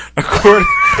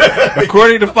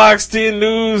 According to Fox 10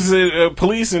 News,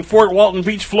 police in Fort Walton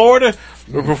Beach, Florida,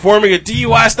 were performing a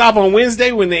DUI stop on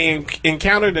Wednesday when they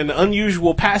encountered an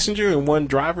unusual passenger in one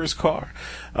driver's car.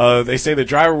 They say the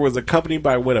driver was accompanied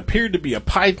by what appeared to be a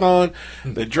python.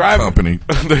 The driver reported.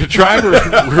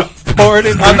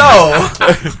 I know.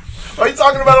 Are you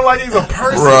talking about him like he's a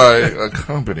person? Right,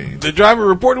 accompanied. The driver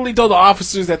reportedly told the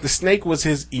officers that the snake was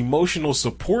his emotional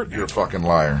support. You're a fucking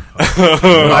liar.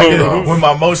 When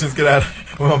my emotions get out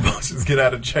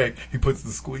of check, he puts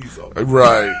the squeeze on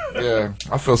Right, yeah.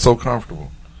 I feel so comfortable.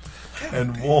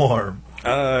 and warm.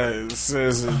 It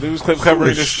says the news clip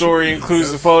covering the story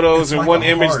includes the photos. In like one a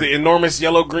image, heart. the enormous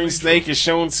yellow-green snake is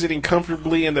shown sitting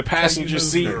comfortably in the passenger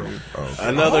seat.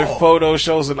 Another photo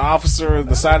shows an officer on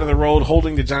the side of the road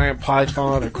holding the giant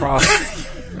python across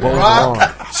both arms.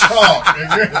 Chalk.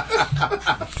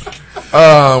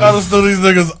 I just threw these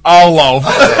niggas all off.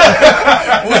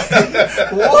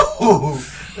 Whoa.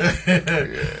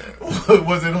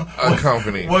 Was it a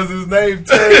company? Was his name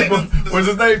Terry? Was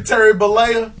his name Terry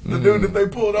Bollea? The dude that they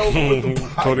pulled over with the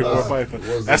Tony python. Python.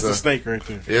 Was That's it the a- snake right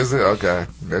there. Is it? Okay.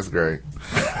 That's great.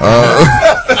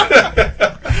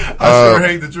 I sure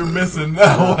hate that you're missing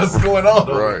what's going on.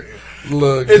 Right.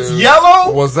 Look, It's dude,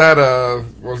 yellow? Was that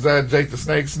Jake the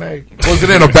Snake? Was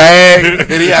it in a bag?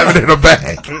 Did he have it in a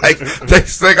bag? Like Jake the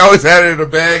Snake always had it in a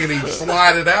bag, and he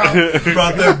slide it out.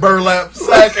 Brought that burlap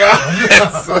sack out.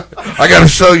 I got to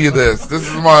show you this. This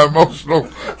is my emotional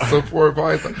support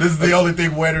python. This is the only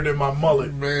thing wetter than my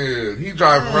mullet. Man, he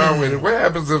driving around with it. What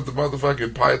happens if the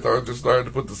motherfucking python just started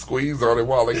to put the squeeze on it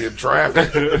while they get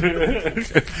traffic? Done.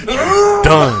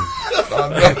 All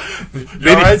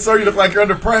right, sir, you look like you're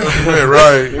under pressure. Yeah,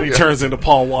 right. Then he turns into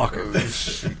Paul Walker.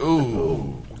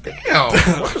 Ooh. Damn.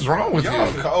 What is wrong with you?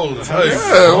 Cold.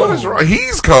 Yeah, what is wrong?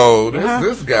 He's cold. It's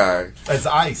this guy. It's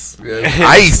ice. Yeah,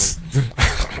 ice.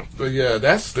 But yeah,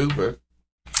 that's stupid.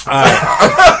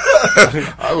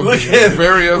 I would be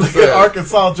very upset. Look at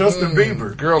Arkansas Justin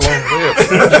Bieber. Girl on lips.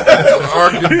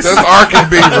 That's Arkin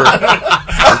Beaver.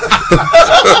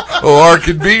 Oh,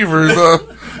 Arkin Beavers. Oh,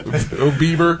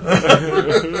 Bieber.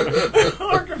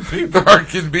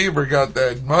 Arkin Beaver got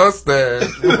that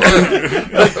mustache.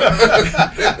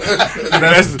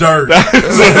 That's dirt.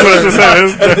 That's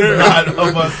not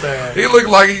a mustache. He looked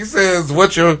like he says,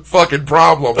 "What's your fucking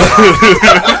problem?"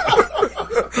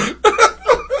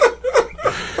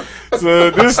 So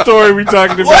this story we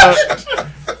talking about. He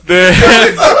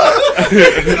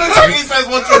says,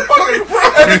 "What's your fucking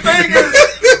problem?" And the thing is,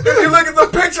 if you look at the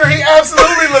picture, he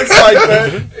absolutely looks like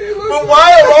that. But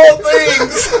why of all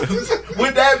things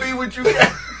would that be what you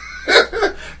got?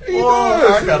 Boy,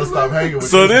 I gotta stop hanging with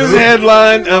So this dude.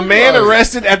 headline: a man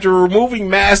arrested after removing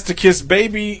mask to kiss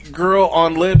baby girl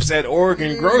on lips at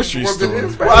Oregon grocery store.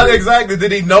 Why exactly?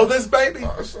 Did he know this baby?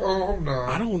 Oh no,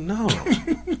 I don't know.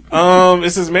 It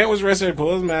says man was arrested,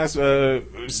 pulled his mask,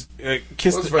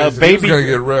 kissed a He's baby. gonna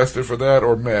get arrested for that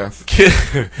or meth. He's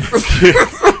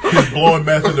blowing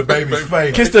meth in the baby's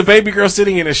face. Kissed a baby girl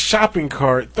sitting in a shopping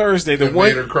cart Thursday. The That one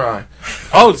made her cry.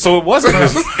 Oh, so it wasn't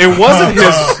his. It wasn't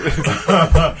his.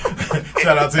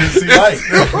 Shout out to NC Light.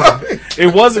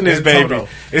 It wasn't his And baby. Toto.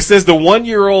 It says the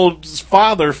 1-year-old's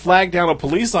father flagged down a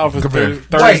police officer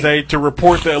Thursday to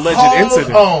report the alleged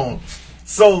incident. On.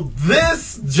 So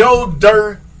this Joe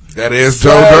Dirt. That is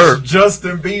Joe slash Dirt.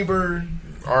 Justin Bieber.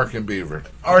 Arkin Beaver.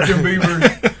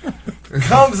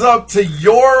 Comes up to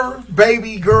your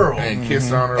baby girl And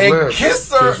kissed on her and lips.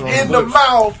 kissed her Kissed on in her the lips.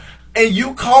 mouth, and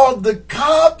you called the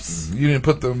cops. You didn't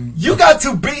put them. You got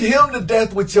to beat him to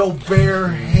death with your bare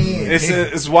hands. It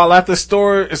says while at the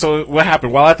store. So what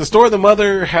happened? While at the store, the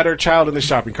mother had her child in the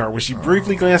shopping cart. When she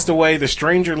briefly glanced away, the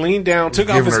stranger leaned down, took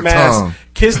off Giving his her mask, tongue.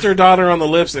 kissed her daughter on the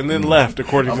lips, and then left.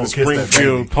 According to the gonna kiss that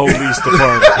Springfield Police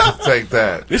Department. Take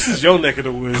that. This is your neck of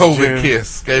the woods. COVID Jim.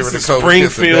 kiss. Gave her This the is COVID kiss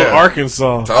of Springfield, death.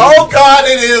 Arkansas. Oh God,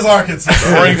 it is Arkansas.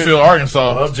 Springfield,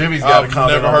 Arkansas. Well, Jimmy's got a I've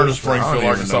comment never on heard of this. I Springfield, don't even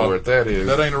Arkansas. know what that is.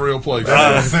 That ain't a real place.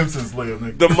 That's where the Simpsons live,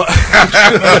 nigga. The mo-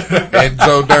 And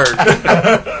Joe Dirt.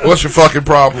 What's your fucking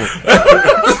problem?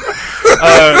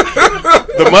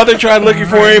 The mother tried looking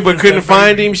for him but couldn't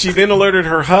find him. She then alerted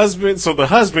her husband, so the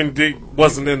husband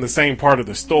wasn't in the same part of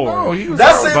the store. Oh, he was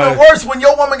That's out. even worse when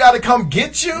your woman got to come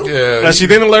get you. Yeah. She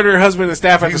then alerted her husband and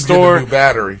staff at the He's getting a store. new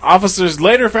battery. Officers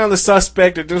later found the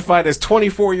suspect, identified as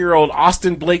 24-year-old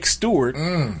Austin Blake Stewart,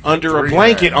 under a 3-9.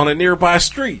 blanket on a nearby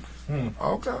street.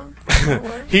 Okay.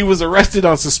 He was arrested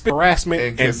on suspicion of harassment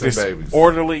And and kissing babies.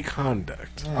 disorderly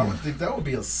conduct. I would think that would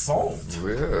be assault.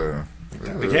 Yeah.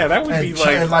 Yeah, that would be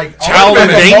And like all child that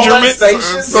endangerment.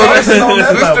 molestation, So this something on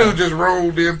that level. dude just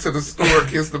rolled into the store,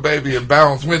 kissed the baby, and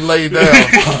bounced, went lay down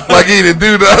like he didn't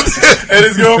do nothing. And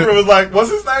his girlfriend was like,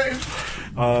 "What's his name?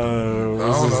 Don't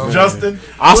know. Justin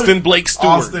Austin Blake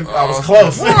Stewart. Austin. I was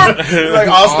close. like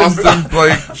Austin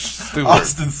Blake Stewart.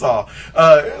 Austin saw.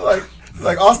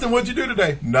 Like Austin, what'd you do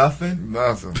today? Nothing.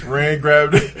 Ran,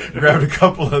 grabbed a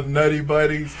couple of nutty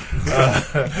buddies.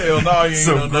 Hell no, you ain't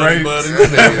some no nutty grapes. buddies.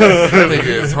 That nigga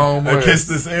is homeless. I kissed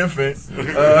this infant.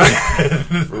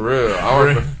 For real.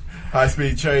 High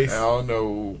speed chase. I don't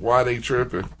know why they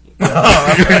tripping.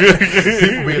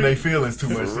 People be in their feelings too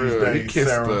much For these real. He days. kissed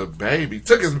Sarah. the baby.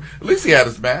 Took his. At least he had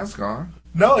his mask on.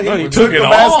 No, he took took it the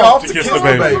mask off off to to kiss kiss the the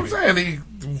baby. baby. I'm saying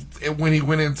when he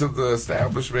went into the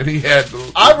establishment, he had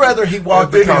the. I'd rather he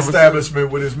walked the in the conversation. establishment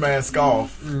with his mask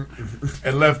off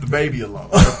and left the baby alone.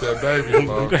 Left that baby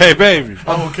alone. Hey, baby.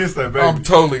 I'm gonna kiss that baby. I'm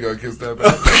totally gonna kiss that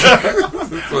baby.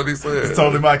 That's what he said. It's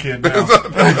totally my kid now.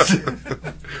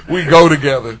 We go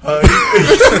together.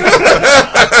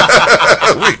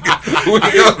 We go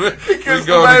He kissed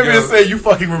the go baby and together. said, "You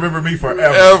fucking remember me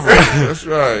forever." Ever. That's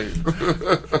right.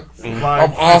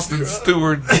 I'm Austin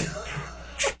Stewart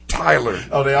Tyler.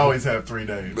 Oh, they always have 3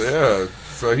 names. Yeah.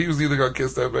 So he was either gonna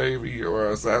kiss that baby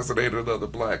or assassinate another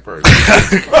black person.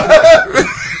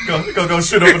 go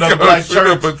shoot up another black shoot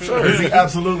up church. a church. He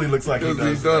absolutely looks like he Yes,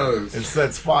 does. he does. And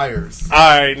sets fires. All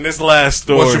right, and this last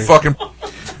story. What's your fucking?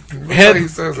 He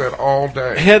says that all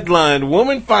day. Headline: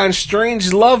 Woman finds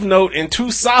strange love note and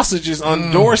 2 sausages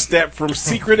on doorstep from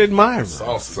secret admirer.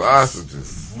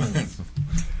 Sausages.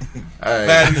 Hey.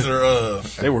 Fatties are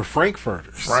They were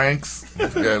Frankfurters. Franks.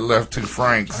 Yeah, left 2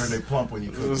 Franks. I heard they plump when you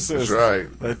cook. That's right.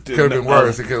 Could have been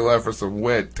worse. He could have left for some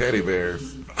wet teddy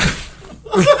bears.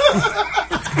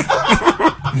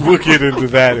 We'll get into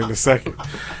that in a second.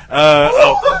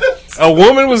 A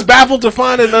woman was baffled to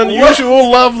find an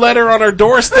unusual love letter on her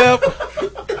doorstep.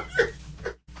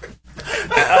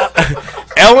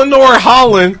 Eleanor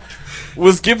Holland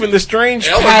was given the strange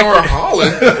Eleanor package.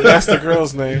 Holland? That's the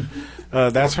girl's name.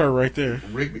 That's her right there.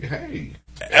 Hey.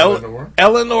 Eleanor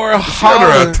Holland.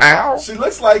 Holland. A towel? She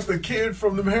looks like the kid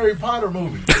from the Harry Potter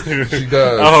movie. She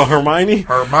does. Oh, Hermione?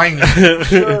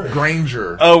 Sure.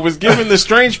 Granger. Was given the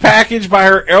strange package by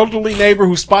her elderly neighbor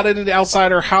who spotted it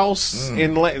outside her house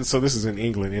so this is in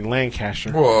England, in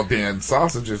Lancashire. Well, then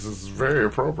sausages is very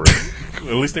appropriate.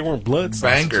 At least they weren't blood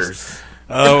sausages. Bangers.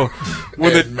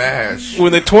 When the mash.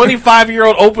 When the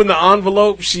 25-year-old opened the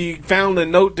envelope, she found a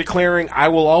note declaring, "I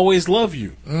will always love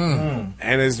you." And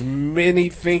as many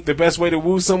think the best way to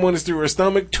woo someone is through her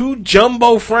stomach, 2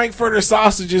 jumbo Frankfurter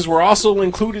sausages were also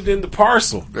included in the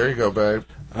parcel. There you go, babe.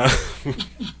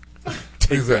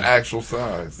 These are actual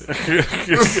size.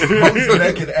 Whose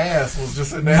naked ass was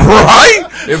just in there? Right?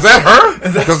 Is that her?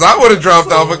 Because I would have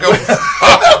dropped off a couple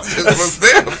sausages with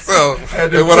them. So,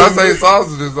 and when I say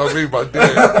sausages, I mean my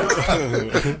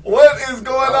dick. What is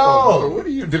going on? What are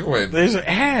you doing? There's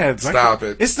ads. Stop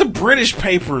it. It's the British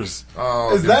papers.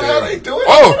 Oh, Is that how they do it?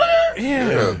 Oh,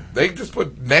 Yeah. They just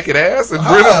put naked ass in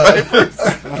British papers.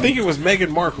 I think it was Meghan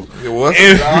Markle. It was.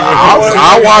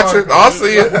 I'll watch it. I'll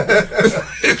see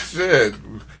it. Shit.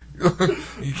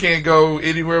 You can't go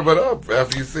anywhere but up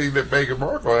after you see that Meghan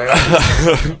Markle.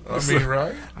 I mean,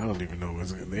 right? I don't even know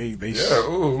what's in it. Yeah.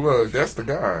 Ooh, look, that's the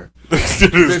guy.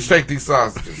 Bitch, take these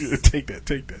sausages. Take that.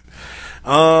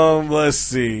 Let's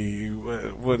see.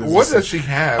 What does she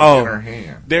have in her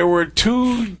hand? There were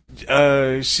 2.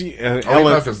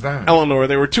 left his name. Eleanor.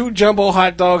 There were 2 jumbo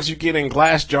hot dogs you get in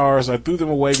glass jars. I threw them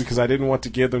away because I didn't want to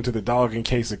give them to the dog in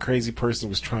case a crazy person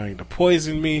was trying to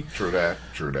poison me. True that.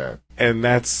 And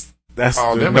that's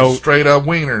oh, the them note. is straight up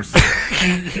wieners.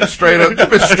 Straight up.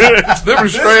 Them is straight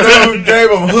up. Dude gave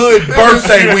him hood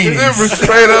birthday weenies. Them is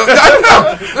straight up.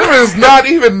 Them is not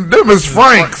even. Them is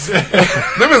Franks.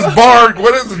 Them is bar.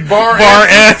 What is it? Bar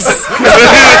S.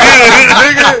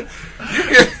 Nigga, you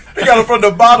get. He got it from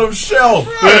the bottom shelf.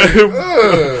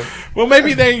 Well,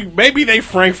 maybe they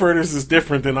Frankfurters is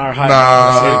different than our hot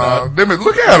Nah, dogs.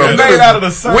 look at them. Made out of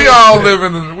the same we all shit. live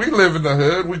in the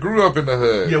hood. We grew up in the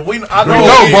hood. Yeah, I We know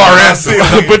know bar I S. see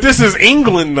it. But this is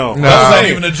England, though. Those ain't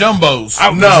even the jumbos.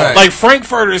 No, like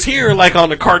Frankfurters here, like on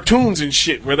the cartoons and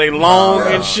shit, where they long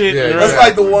and shit. Yeah, That's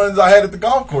like the ones I had at the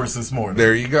golf course this morning.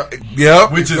 There you go.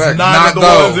 Yep. Which is exactly. not the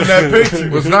those. ones in that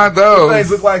picture. It's not those. Things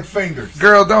look like fingers.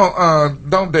 Girl,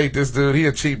 don't date this dude. He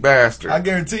a cheap bastard. I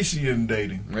guarantee she didn't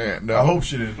date him. Man, no. I hope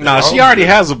she didn't. Nah, she already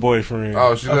has a boyfriend.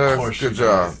 Oh, she Of does. course Good she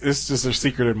job. does. It's just her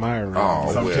secret admirer.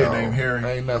 Oh, Some kid named Harry.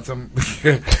 Ain't nothing.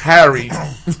 Harry,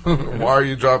 why are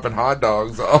you dropping hot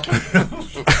dogs off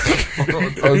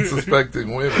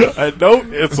unsuspecting women? A note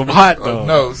and some hot dogs.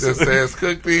 No, just says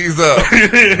cook these up.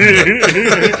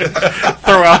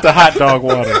 Throw out the hot dog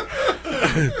water.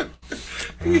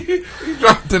 He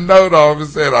dropped the note off and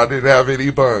said, "I didn't have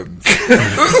any buns."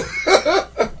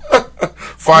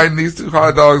 Find these 2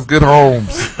 hot dogs good homes.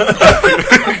 This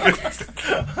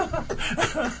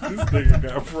nigga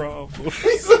got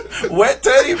problems. Wet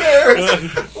teddy bears.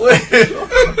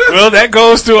 Well, that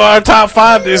goes to our top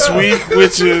 5 this week,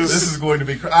 which This is is going to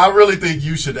be. I really think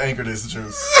you should anchor this,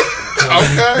 Juice.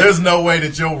 Okay. There's no way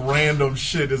that your random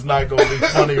shit is not going to be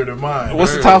funnier than mine.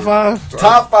 what's the top 5?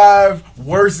 Top 5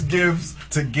 worst gifts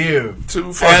to give 2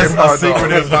 as fucking a hot secret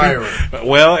dogs. admirer.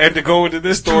 Well, and to go into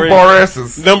this 2 story, bar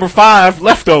S's. number 5,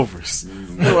 leftovers.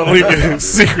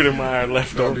 Secret admirer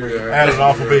leftovers. I had an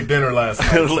awful big dinner last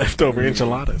night. Leftover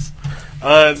enchiladas.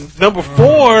 Number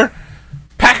 4,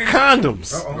 pack of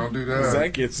condoms. Don't do 'Cause that.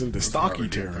 that gets into stocky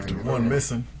territory. One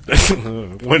missing.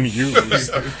 One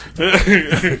used. Uh,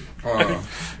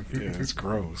 Yeah, it's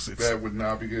gross. It's, that would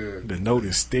not be good. the note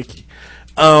is sticky.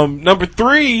 Number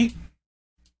 3,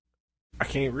 I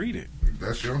can't read it.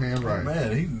 That's your hand, right?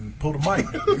 Man, he pulled a mic.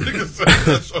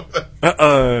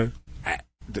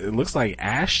 It looks like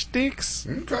ash sticks.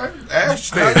 Okay, ash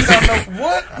sticks.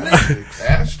 What?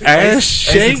 Ash sticks. Ash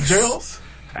shakes. Gels?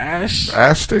 Ash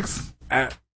sticks.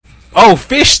 Oh,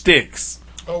 fish sticks.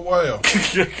 Oh wow,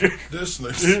 this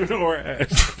nigga. Or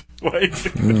ash. Like,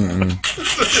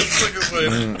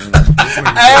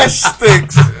 Ash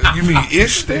sticks. You mean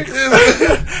ish sticks?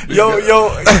 Your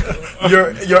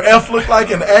F look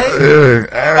like an A?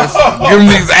 Ass. Give me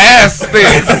these ass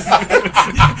sticks.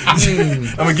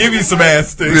 I'm gonna give you some ass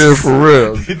sticks. Yeah, for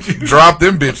real. Drop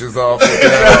them bitches off.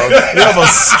 You have a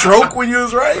stroke when you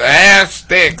was right? Ass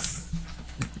sticks.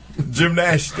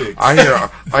 Gymnastics. I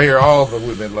hear all the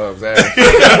women loves ass.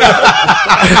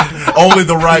 Only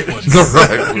the right ones. The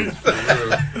right ones.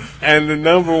 and the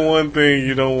number one thing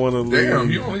you don't want to leave. Damn,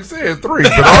 you only said 3,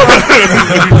 but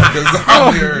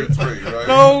I heard 3, right?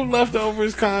 No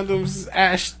leftovers, condoms,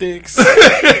 ash sticks. 4. Oh.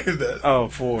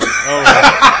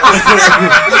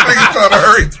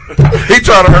 He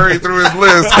trying to hurry through his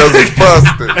list because he's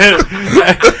busted.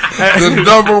 The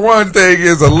number one thing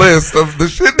is a list of the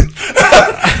shit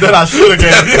that I should have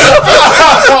gave you.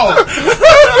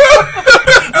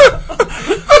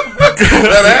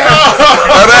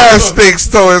 that ass sticks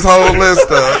to his whole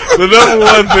list up. The number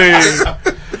one thing.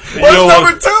 What's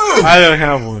number 2? I didn't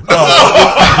have one.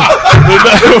 The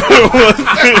number one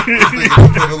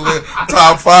thing.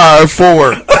 Top 5,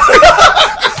 4.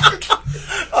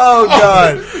 Oh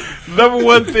God. Number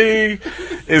one thing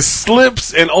is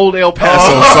slips and old El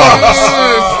Paso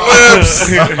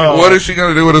slips. What is she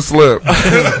gonna do with a slip?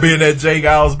 Be in that Jay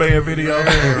Giles band video.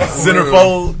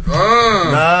 Centerfold.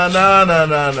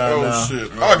 No. Oh shit!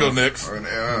 I'll go next.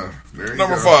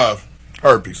 Number 5,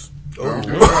 herpes.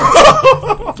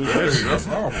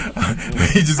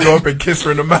 He just go up and kiss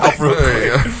her in the mouth real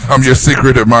quick. I'm your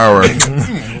secret admirer.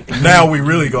 Now we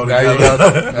really go together.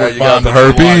 Now you got the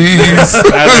herpes.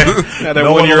 Now that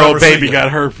 1-year-old baby got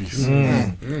herpes.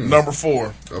 Number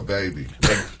 4, a baby.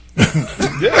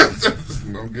 Yeah,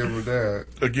 don't give her that.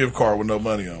 A gift card with no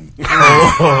money on it. Hey,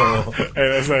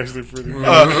 that's actually pretty.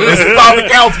 It's about the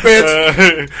counts,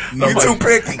 bitch. You too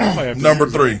picky. Number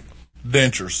 3,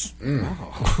 dentures.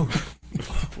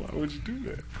 Why would you do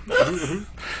that?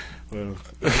 Well,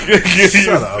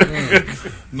 shut up.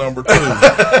 Number 2, a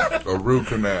root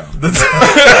canal. The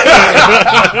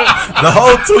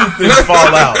whole tooth didn't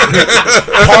fall out.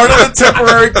 Part of the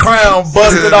temporary crown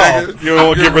busted off. You don't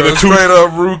want to give her the tooth, straight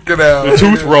up root canal. the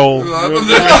tooth roll.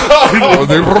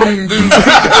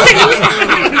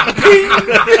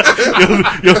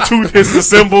 Your tooth hits the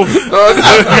symbol.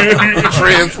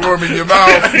 Transforming your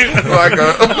mouth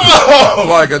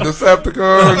like a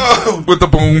Decepticon with the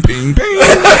boom, ping, ping.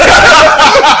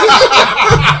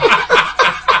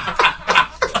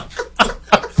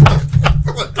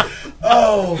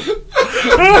 Oh.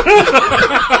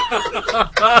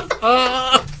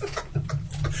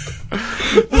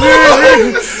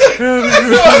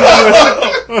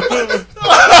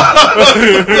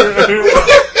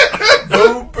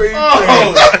 Boom, ping, ping.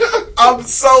 I'm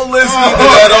so listening to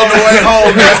that on the way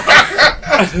home.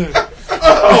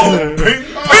 Oh, ping, ping.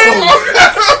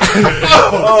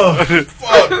 Oh,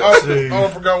 fuck. I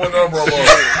forgot what number I'm on.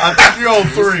 I think you're on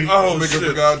 3. Oh, Nigga shit.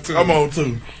 forgot 2. I'm on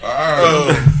 2.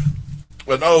 Alright.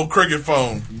 An old cricket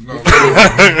phone. No. To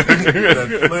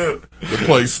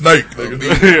play Snake,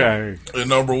 nigga. Yeah. And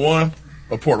number 1,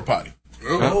 a porta potty.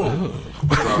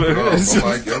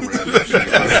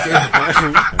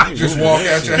 Just walk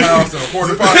out your house and a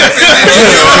porta potty.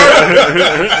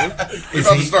 We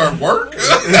about to start work?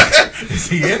 Is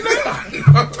he in there?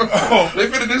 They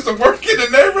finna do some work in the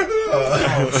neighborhood?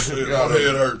 Oh shit, my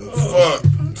head hurt. Fuck.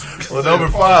 Well, number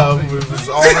 5 was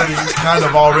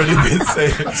already been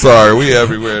said. Sorry, we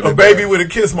everywhere. A baby with a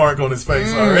kiss mark on his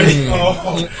face already.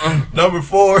 Number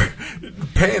 4,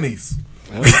 panties.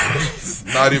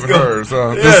 Not even hers,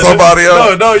 huh? Just somebody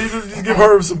else. No, you just give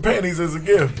her some panties as a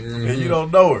gift, and you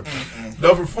don't know her.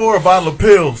 Number 4, a bottle of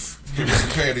pills. Give me some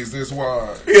panties this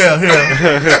wide. Yeah.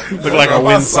 Look like a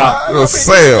windsock. A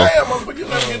sale. You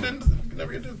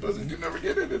never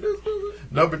get into this.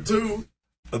 Number 2,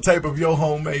 a tape of your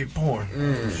homemade porn.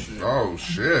 Oh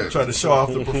shit! Try to show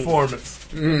off the performance.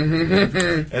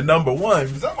 And number 1,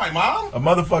 Is that my mom? a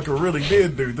motherfucker really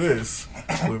did do this.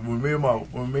 When me and my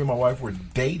wife were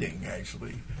dating,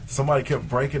 actually, somebody kept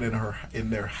breaking in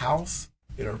their house,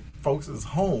 in her folks'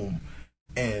 home,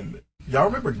 and Y'all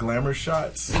remember Glamour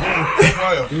Shots?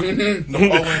 Napoleon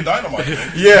Dynamite.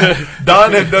 Yeah,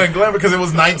 Don had done Glamour because it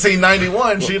was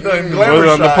 1991. She had done Glamour Was it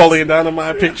Shots. Napoleon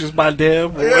Dynamite pictures by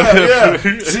Deb? Yeah.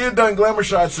 She had done Glamour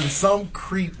Shots, and some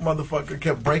creep motherfucker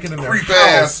kept breaking in their Creep house.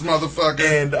 ass motherfucker.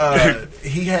 And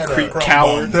he had Creep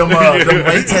coward. them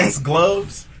latex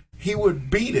gloves. He would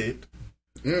beat it.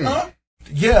 Huh?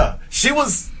 Yeah, she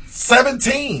was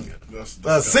 17,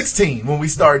 16 when we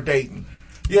started dating.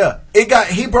 Yeah,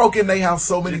 he broke in their house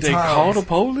so many Did they times. call the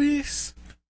police?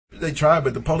 They tried,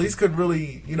 but the police couldn't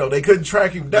really, they couldn't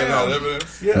track him down.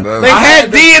 Yeah. They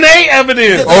had DNA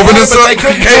evidence. But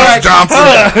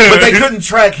they couldn't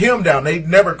track him down. They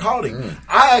never caught him.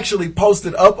 I actually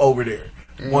posted up over there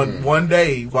one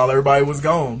day while everybody was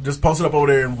gone. Just posted up over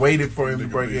there and waited for him to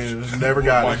break in. Never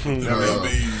got him.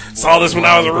 Saw this when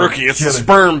I was a rookie. It's a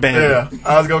sperm bandit. Yeah,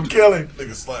 I was gonna kill him.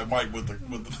 Nigga slap Mike with the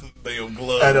damn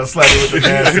glove. And they'll slap him with the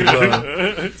nasty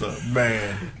glove. So,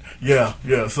 man, yeah.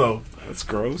 So that's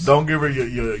gross. Don't give her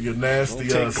your nasty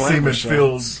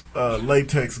semen-filled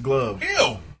latex glove.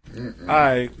 Ew.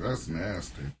 That's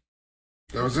nasty.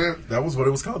 That was it? That was what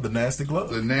it was called, the nasty glove.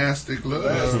 The nasty glove.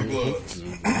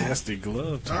 Nasty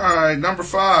glove. All right, number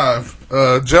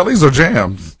 5. Jellies or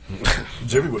jams?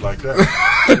 Jimmy would like that.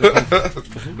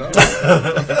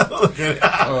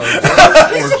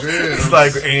 Jellies or jams. It's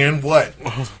like, and what?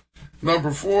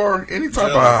 Number 4, any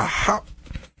type of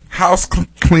house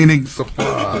cleaning supply.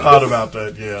 Thought about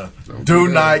that, yeah. Do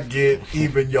not get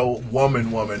even your woman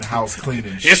house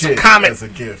cleaning It's shit a comment. as a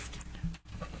gift.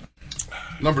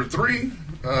 Number 3,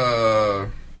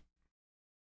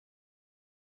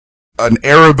 an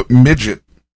Arab midget.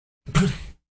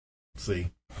 See.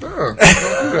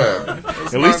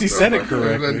 At least he said it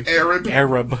correctly. An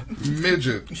Arab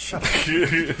midget.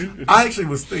 I actually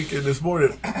was thinking this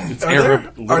morning,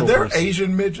 are there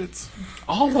Asian midgets?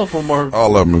 All of them are.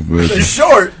 All of them are midgets. They're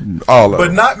short, all of but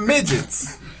them. not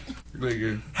midgets.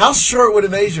 How short would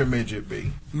an Asian midget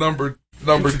be? Number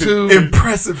 2.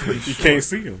 Impressively You short. can't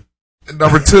see him.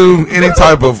 Number 2, any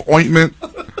type of ointment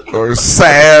or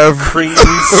salve. Creams. She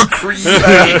ain't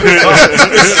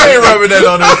rubbing that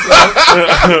on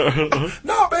herself.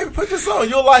 No, baby, put this on.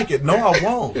 You'll like it. No, I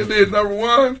won't. And then number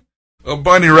 1, a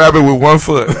bunny rabbit with 1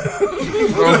 foot.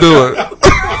 Don't do it.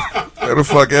 That'll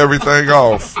fuck everything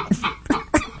off.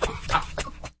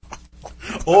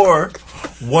 Or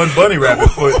one bunny rabbit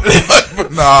foot.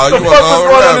 Nah, the you fuck was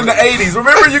want going on in the 80s?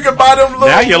 Remember you could buy them Now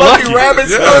little you're lucky lucky.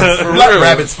 rabbits? Yeah, for Not real.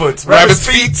 rabbit's foots. Rabbit's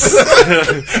feet. feet.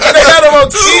 And they had them on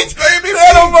They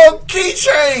had them on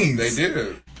keychains. They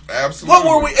did. Absolutely. What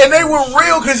were we? And they were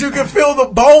real because you could feel the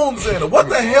bones in them. What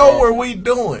the hell were we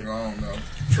doing? I don't know.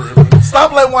 Tripping.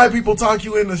 Stop letting white people talk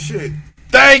you into shit.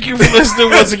 Thank you for listening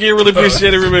once again. Really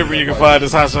appreciate it. Remember, you can find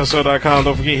us HotShotShow.com.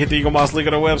 Don't forget, hit the Eagle Moss link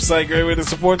on our website. Great way to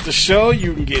support the show.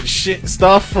 You can get shit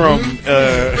stuff from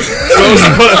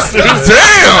Ghostbusters.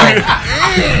 Damn!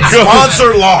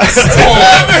 Sponsor lost.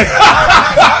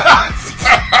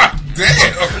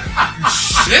 Damn!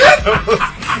 Shit!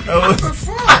 What the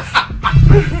fuck?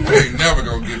 They ain't never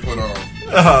gonna get put on.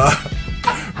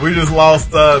 We just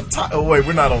lost. Wait,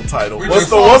 we're not on title. We What's just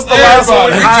the lost last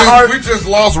one? we just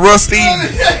lost Rusty.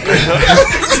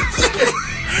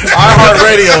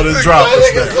 iHeartRadio just dropped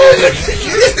us there.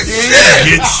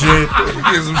 Get shit.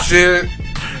 Get some shit.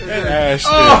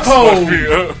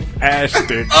 Ash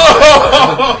sticks.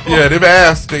 Yeah, them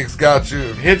ass sticks got you.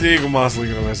 Hit the Eagle Moss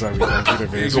link on the website.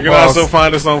 You can Moss. also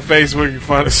find us on Facebook. You can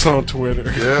find us on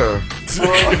Twitter. Yeah.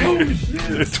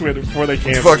 Twitter before they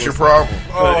cancel. Fuck's your problem?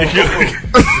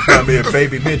 Got me a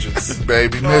baby midgets.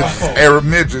 Baby midgets. Arab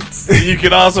midgets. You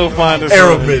can also find us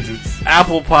Arab on midgets.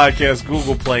 Apple Podcasts,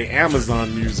 Google Play,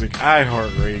 Amazon Music,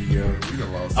 iHeartRadio.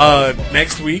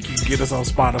 Next week you can get us on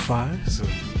Spotify. So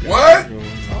What?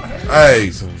 Hey,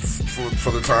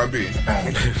 for the time being.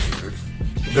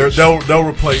 They'll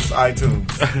replace iTunes.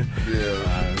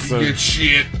 Yeah. so- You get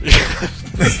shit.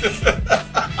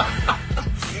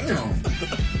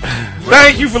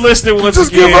 thank you for listening once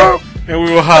Just again. give up. And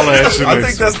we will holler at you I next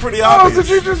think that's week. pretty Oh, obvious.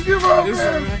 did you just give up,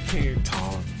 man? I can't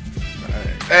talk.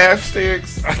 Ass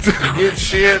sticks. Get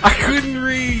shit. I couldn't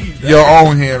read. Your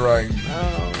own handwriting.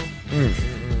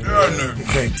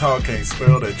 Can't talk, can't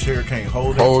spell, that chair can't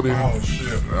hold it. Hold it. Oh,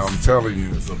 shit. I'm telling you.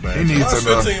 It's a bad He needs Last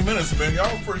an 15 minutes, man. Y'all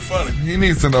were pretty funny. he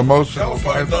needs an emotional Y'all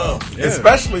fucking dumb. Yeah.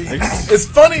 Especially, it's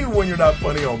funny when you're not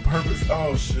funny on purpose.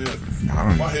 Oh, shit.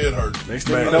 My head hurts. Next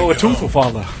thing you know, a tooth will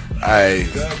fall out. Hey,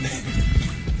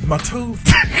 My tooth.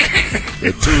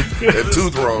 that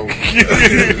tooth roll.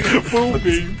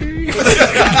 Booby.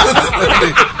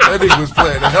 That nigga was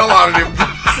playing the hell out of them.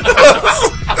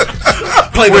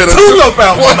 played a tooth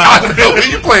out my mouth.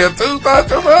 You play a tooth out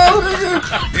your mouth,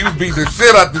 nigga? You beat the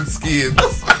shit out them skins.